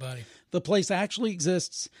 Oh, buddy. The place actually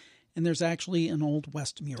exists, and there's actually an Old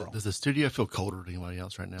West mural. Does the studio feel colder to anybody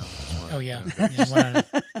else right now? Oh, yeah. Yeah,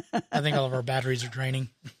 I think all of our batteries are draining.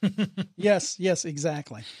 Yes,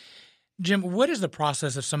 exactly. Jim, what is the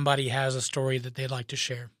process if somebody has a story that they'd like to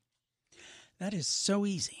share? That is so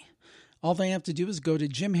easy. All they have to do is go to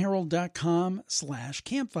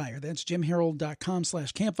jimharold.com/campfire. That's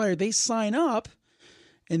jimharold.com/campfire. They sign up,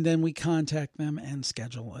 and then we contact them and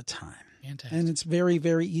schedule a time. Fantastic. And it's very,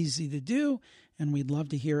 very easy to do, and we'd love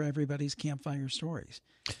to hear everybody's campfire stories.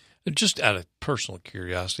 Just out of personal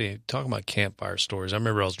curiosity, talking about campfire stories, I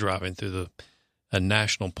remember I was driving through a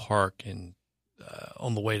national park and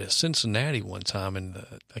on the way to Cincinnati one time, and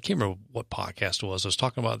I can't remember what podcast it was. I was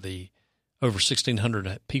talking about over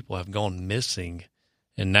 1,600 people have gone missing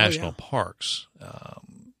in national parks.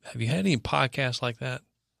 Have you had any podcasts like that?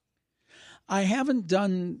 I haven't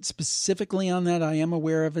done specifically on that. I am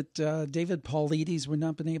aware of it. David Paulides, we've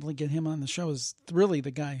not been able to get him on the show, is really the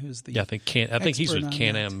guy who's the I think he's with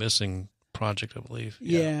Can-Am Missing Project, I believe.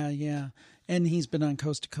 Yeah. And he's been on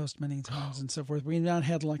Coast to Coast many times and so forth. We've not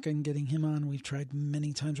had luck in getting him on. We've tried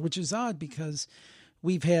many times, which is odd because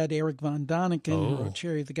we've had Eric Von Daniken, who wrote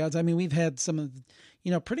Cherry of the Gods. I mean, we've had some of,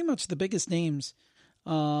 pretty much the biggest names,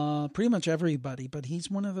 pretty much everybody, but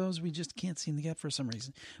he's one of those we just can't seem to get for some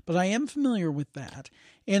reason. But I am familiar with that.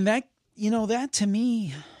 And that, that to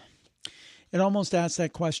me, it almost asks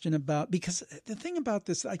that question about, because the thing about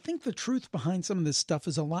this, I think the truth behind some of this stuff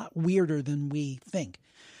is a lot weirder than we think.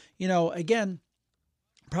 Again,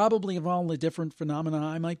 probably of all the different phenomena,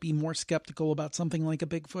 I might be more skeptical about something like a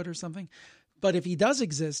Bigfoot or something. But if he does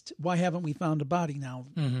exist, why haven't we found a body now?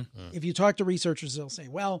 If you talk to researchers, they'll say,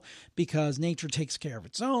 well, because nature takes care of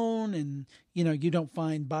its own, and, you don't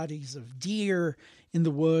find bodies of deer in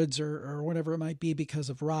the woods or whatever it might be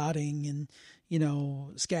because of rotting and,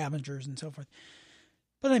 scavengers and so forth.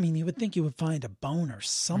 But, I mean, you would think you would find a bone or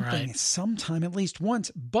something sometime, at least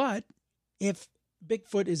once. But if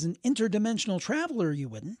Bigfoot is an interdimensional traveler, you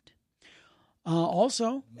wouldn't.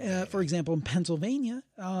 Also, for example, in Pennsylvania,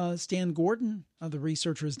 Stan Gordon, the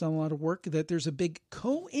researcher, has done a lot of work that there's a big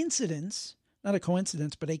coincidence, not a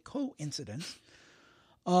coincidence, but a coincidence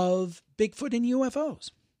of Bigfoot and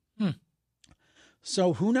UFOs.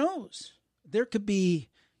 So who knows? There could be,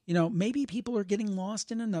 maybe people are getting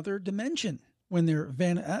lost in another dimension when they're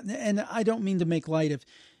and I don't mean to make light of,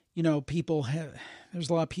 people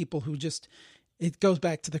there's a lot of people who just, it goes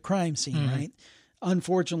back to the crime scene, right?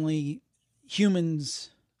 Unfortunately, humans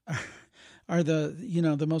are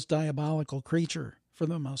the most diabolical creature for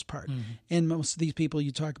the most part. And most of these people,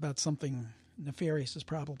 you talk about something nefarious has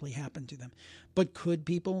probably happened to them. But could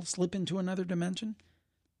people slip into another dimension?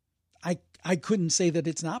 I couldn't say that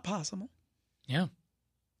it's not possible. Yeah.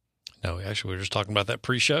 No, actually, we were just talking about that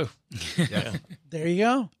pre-show. Yeah. There you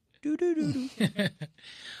go.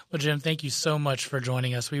 Well, Jim, thank you so much for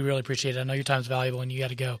joining us. We really appreciate it. I know your time's valuable and you got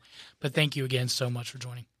to go, but thank you again so much for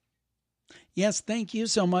joining. Yes, thank you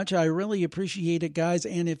so much. I really appreciate it, guys.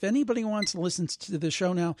 And if anybody wants to listen to the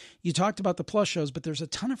show now, you talked about the plus shows, but there's a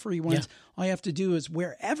ton of free ones. Yeah. All you have to do is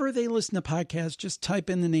wherever they listen to podcasts, just type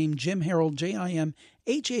in the name Jim Harold, JimHarold.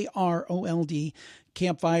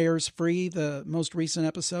 Campfire's free, the most recent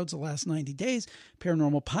episodes, the last 90 days.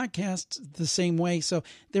 Paranormal podcasts, the same way. So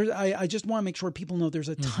I just want to make sure people know there's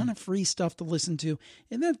a ton of free stuff to listen to.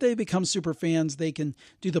 And then if they become super fans, they can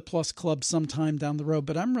do the Plus Club sometime down the road.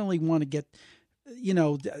 But I really want to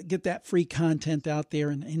get that free content out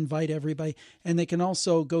there and invite everybody. And they can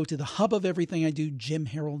also go to the hub of everything I do,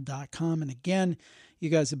 jimharold.com. And again, you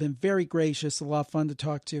guys have been very gracious, a lot of fun to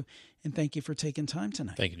talk to. And thank you for taking time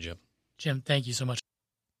tonight. Thank you, Jim. Jim, thank you so much.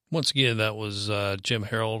 Once again, that was Jim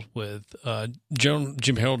Harold with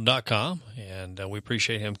jimharold.com, and we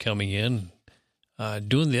appreciate him coming in,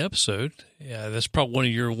 doing the episode. Yeah, that's probably one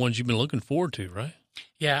of your ones you've been looking forward to, right?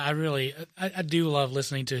 Yeah, I do love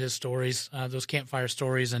listening to his stories, those campfire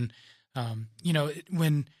stories, and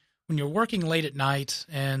when you're working late at night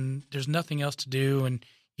and there's nothing else to do, and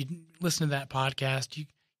you listen to that podcast, you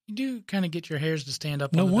do kind of get your hairs to stand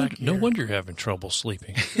up. No wonder you're having trouble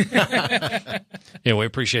sleeping. Yeah, we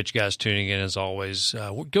appreciate you guys tuning in as always.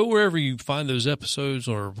 Go wherever you find those episodes,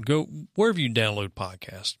 or go wherever you download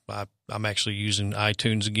podcasts. I'm actually using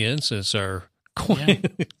iTunes again since our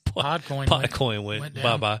Podcoin went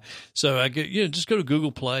bye-bye. So just go to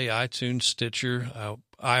Google Play, iTunes, Stitcher,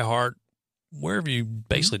 iHeart, wherever you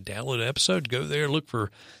basically download an episode, go there, look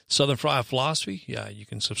for Southern Fried Philosophy. Yeah, you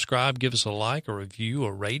can subscribe, give us a like, a review,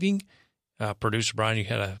 a rating. Producer Brian, you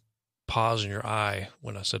had a pause in your eye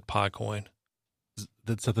when I said Podcoin.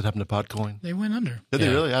 Did something happen to Podcoin? They went under. Did they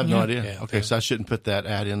really? I have no idea. Yeah, okay, so I shouldn't put that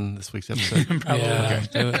ad in this week's episode. Probably. Yeah,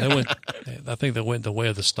 okay. I think they went the way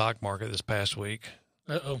of the stock market this past week.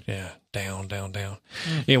 Uh-oh. Yeah, down.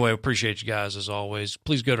 Anyway, appreciate you guys as always.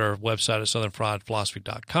 Please go to our website at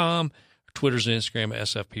southernfriedphilosophy.com. Twitter's and Instagram at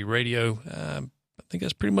SFP Radio. I think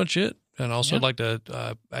that's pretty much it. And also, I'd like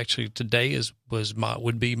to actually today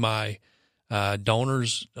would be my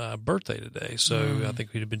donor's birthday today. So I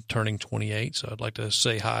think we'd have been turning 28. So I'd like to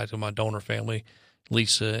say hi to my donor family,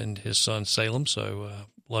 Lisa and his son Salem. So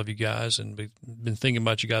love you guys, and been thinking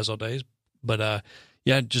about you guys all day. But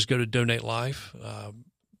just go to Donate Life.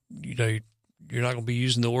 You're not going to be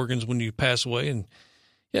using the organs when you pass away, and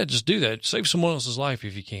just do that. Save someone else's life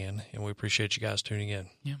if you can, and we appreciate you guys tuning in.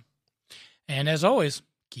 Yeah. And as always,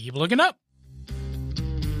 keep looking up.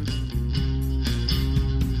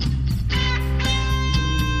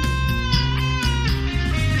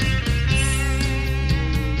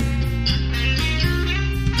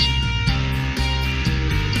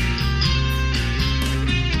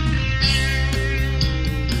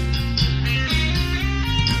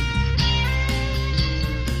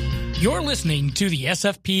 You're listening to the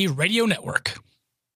SFP Radio Network.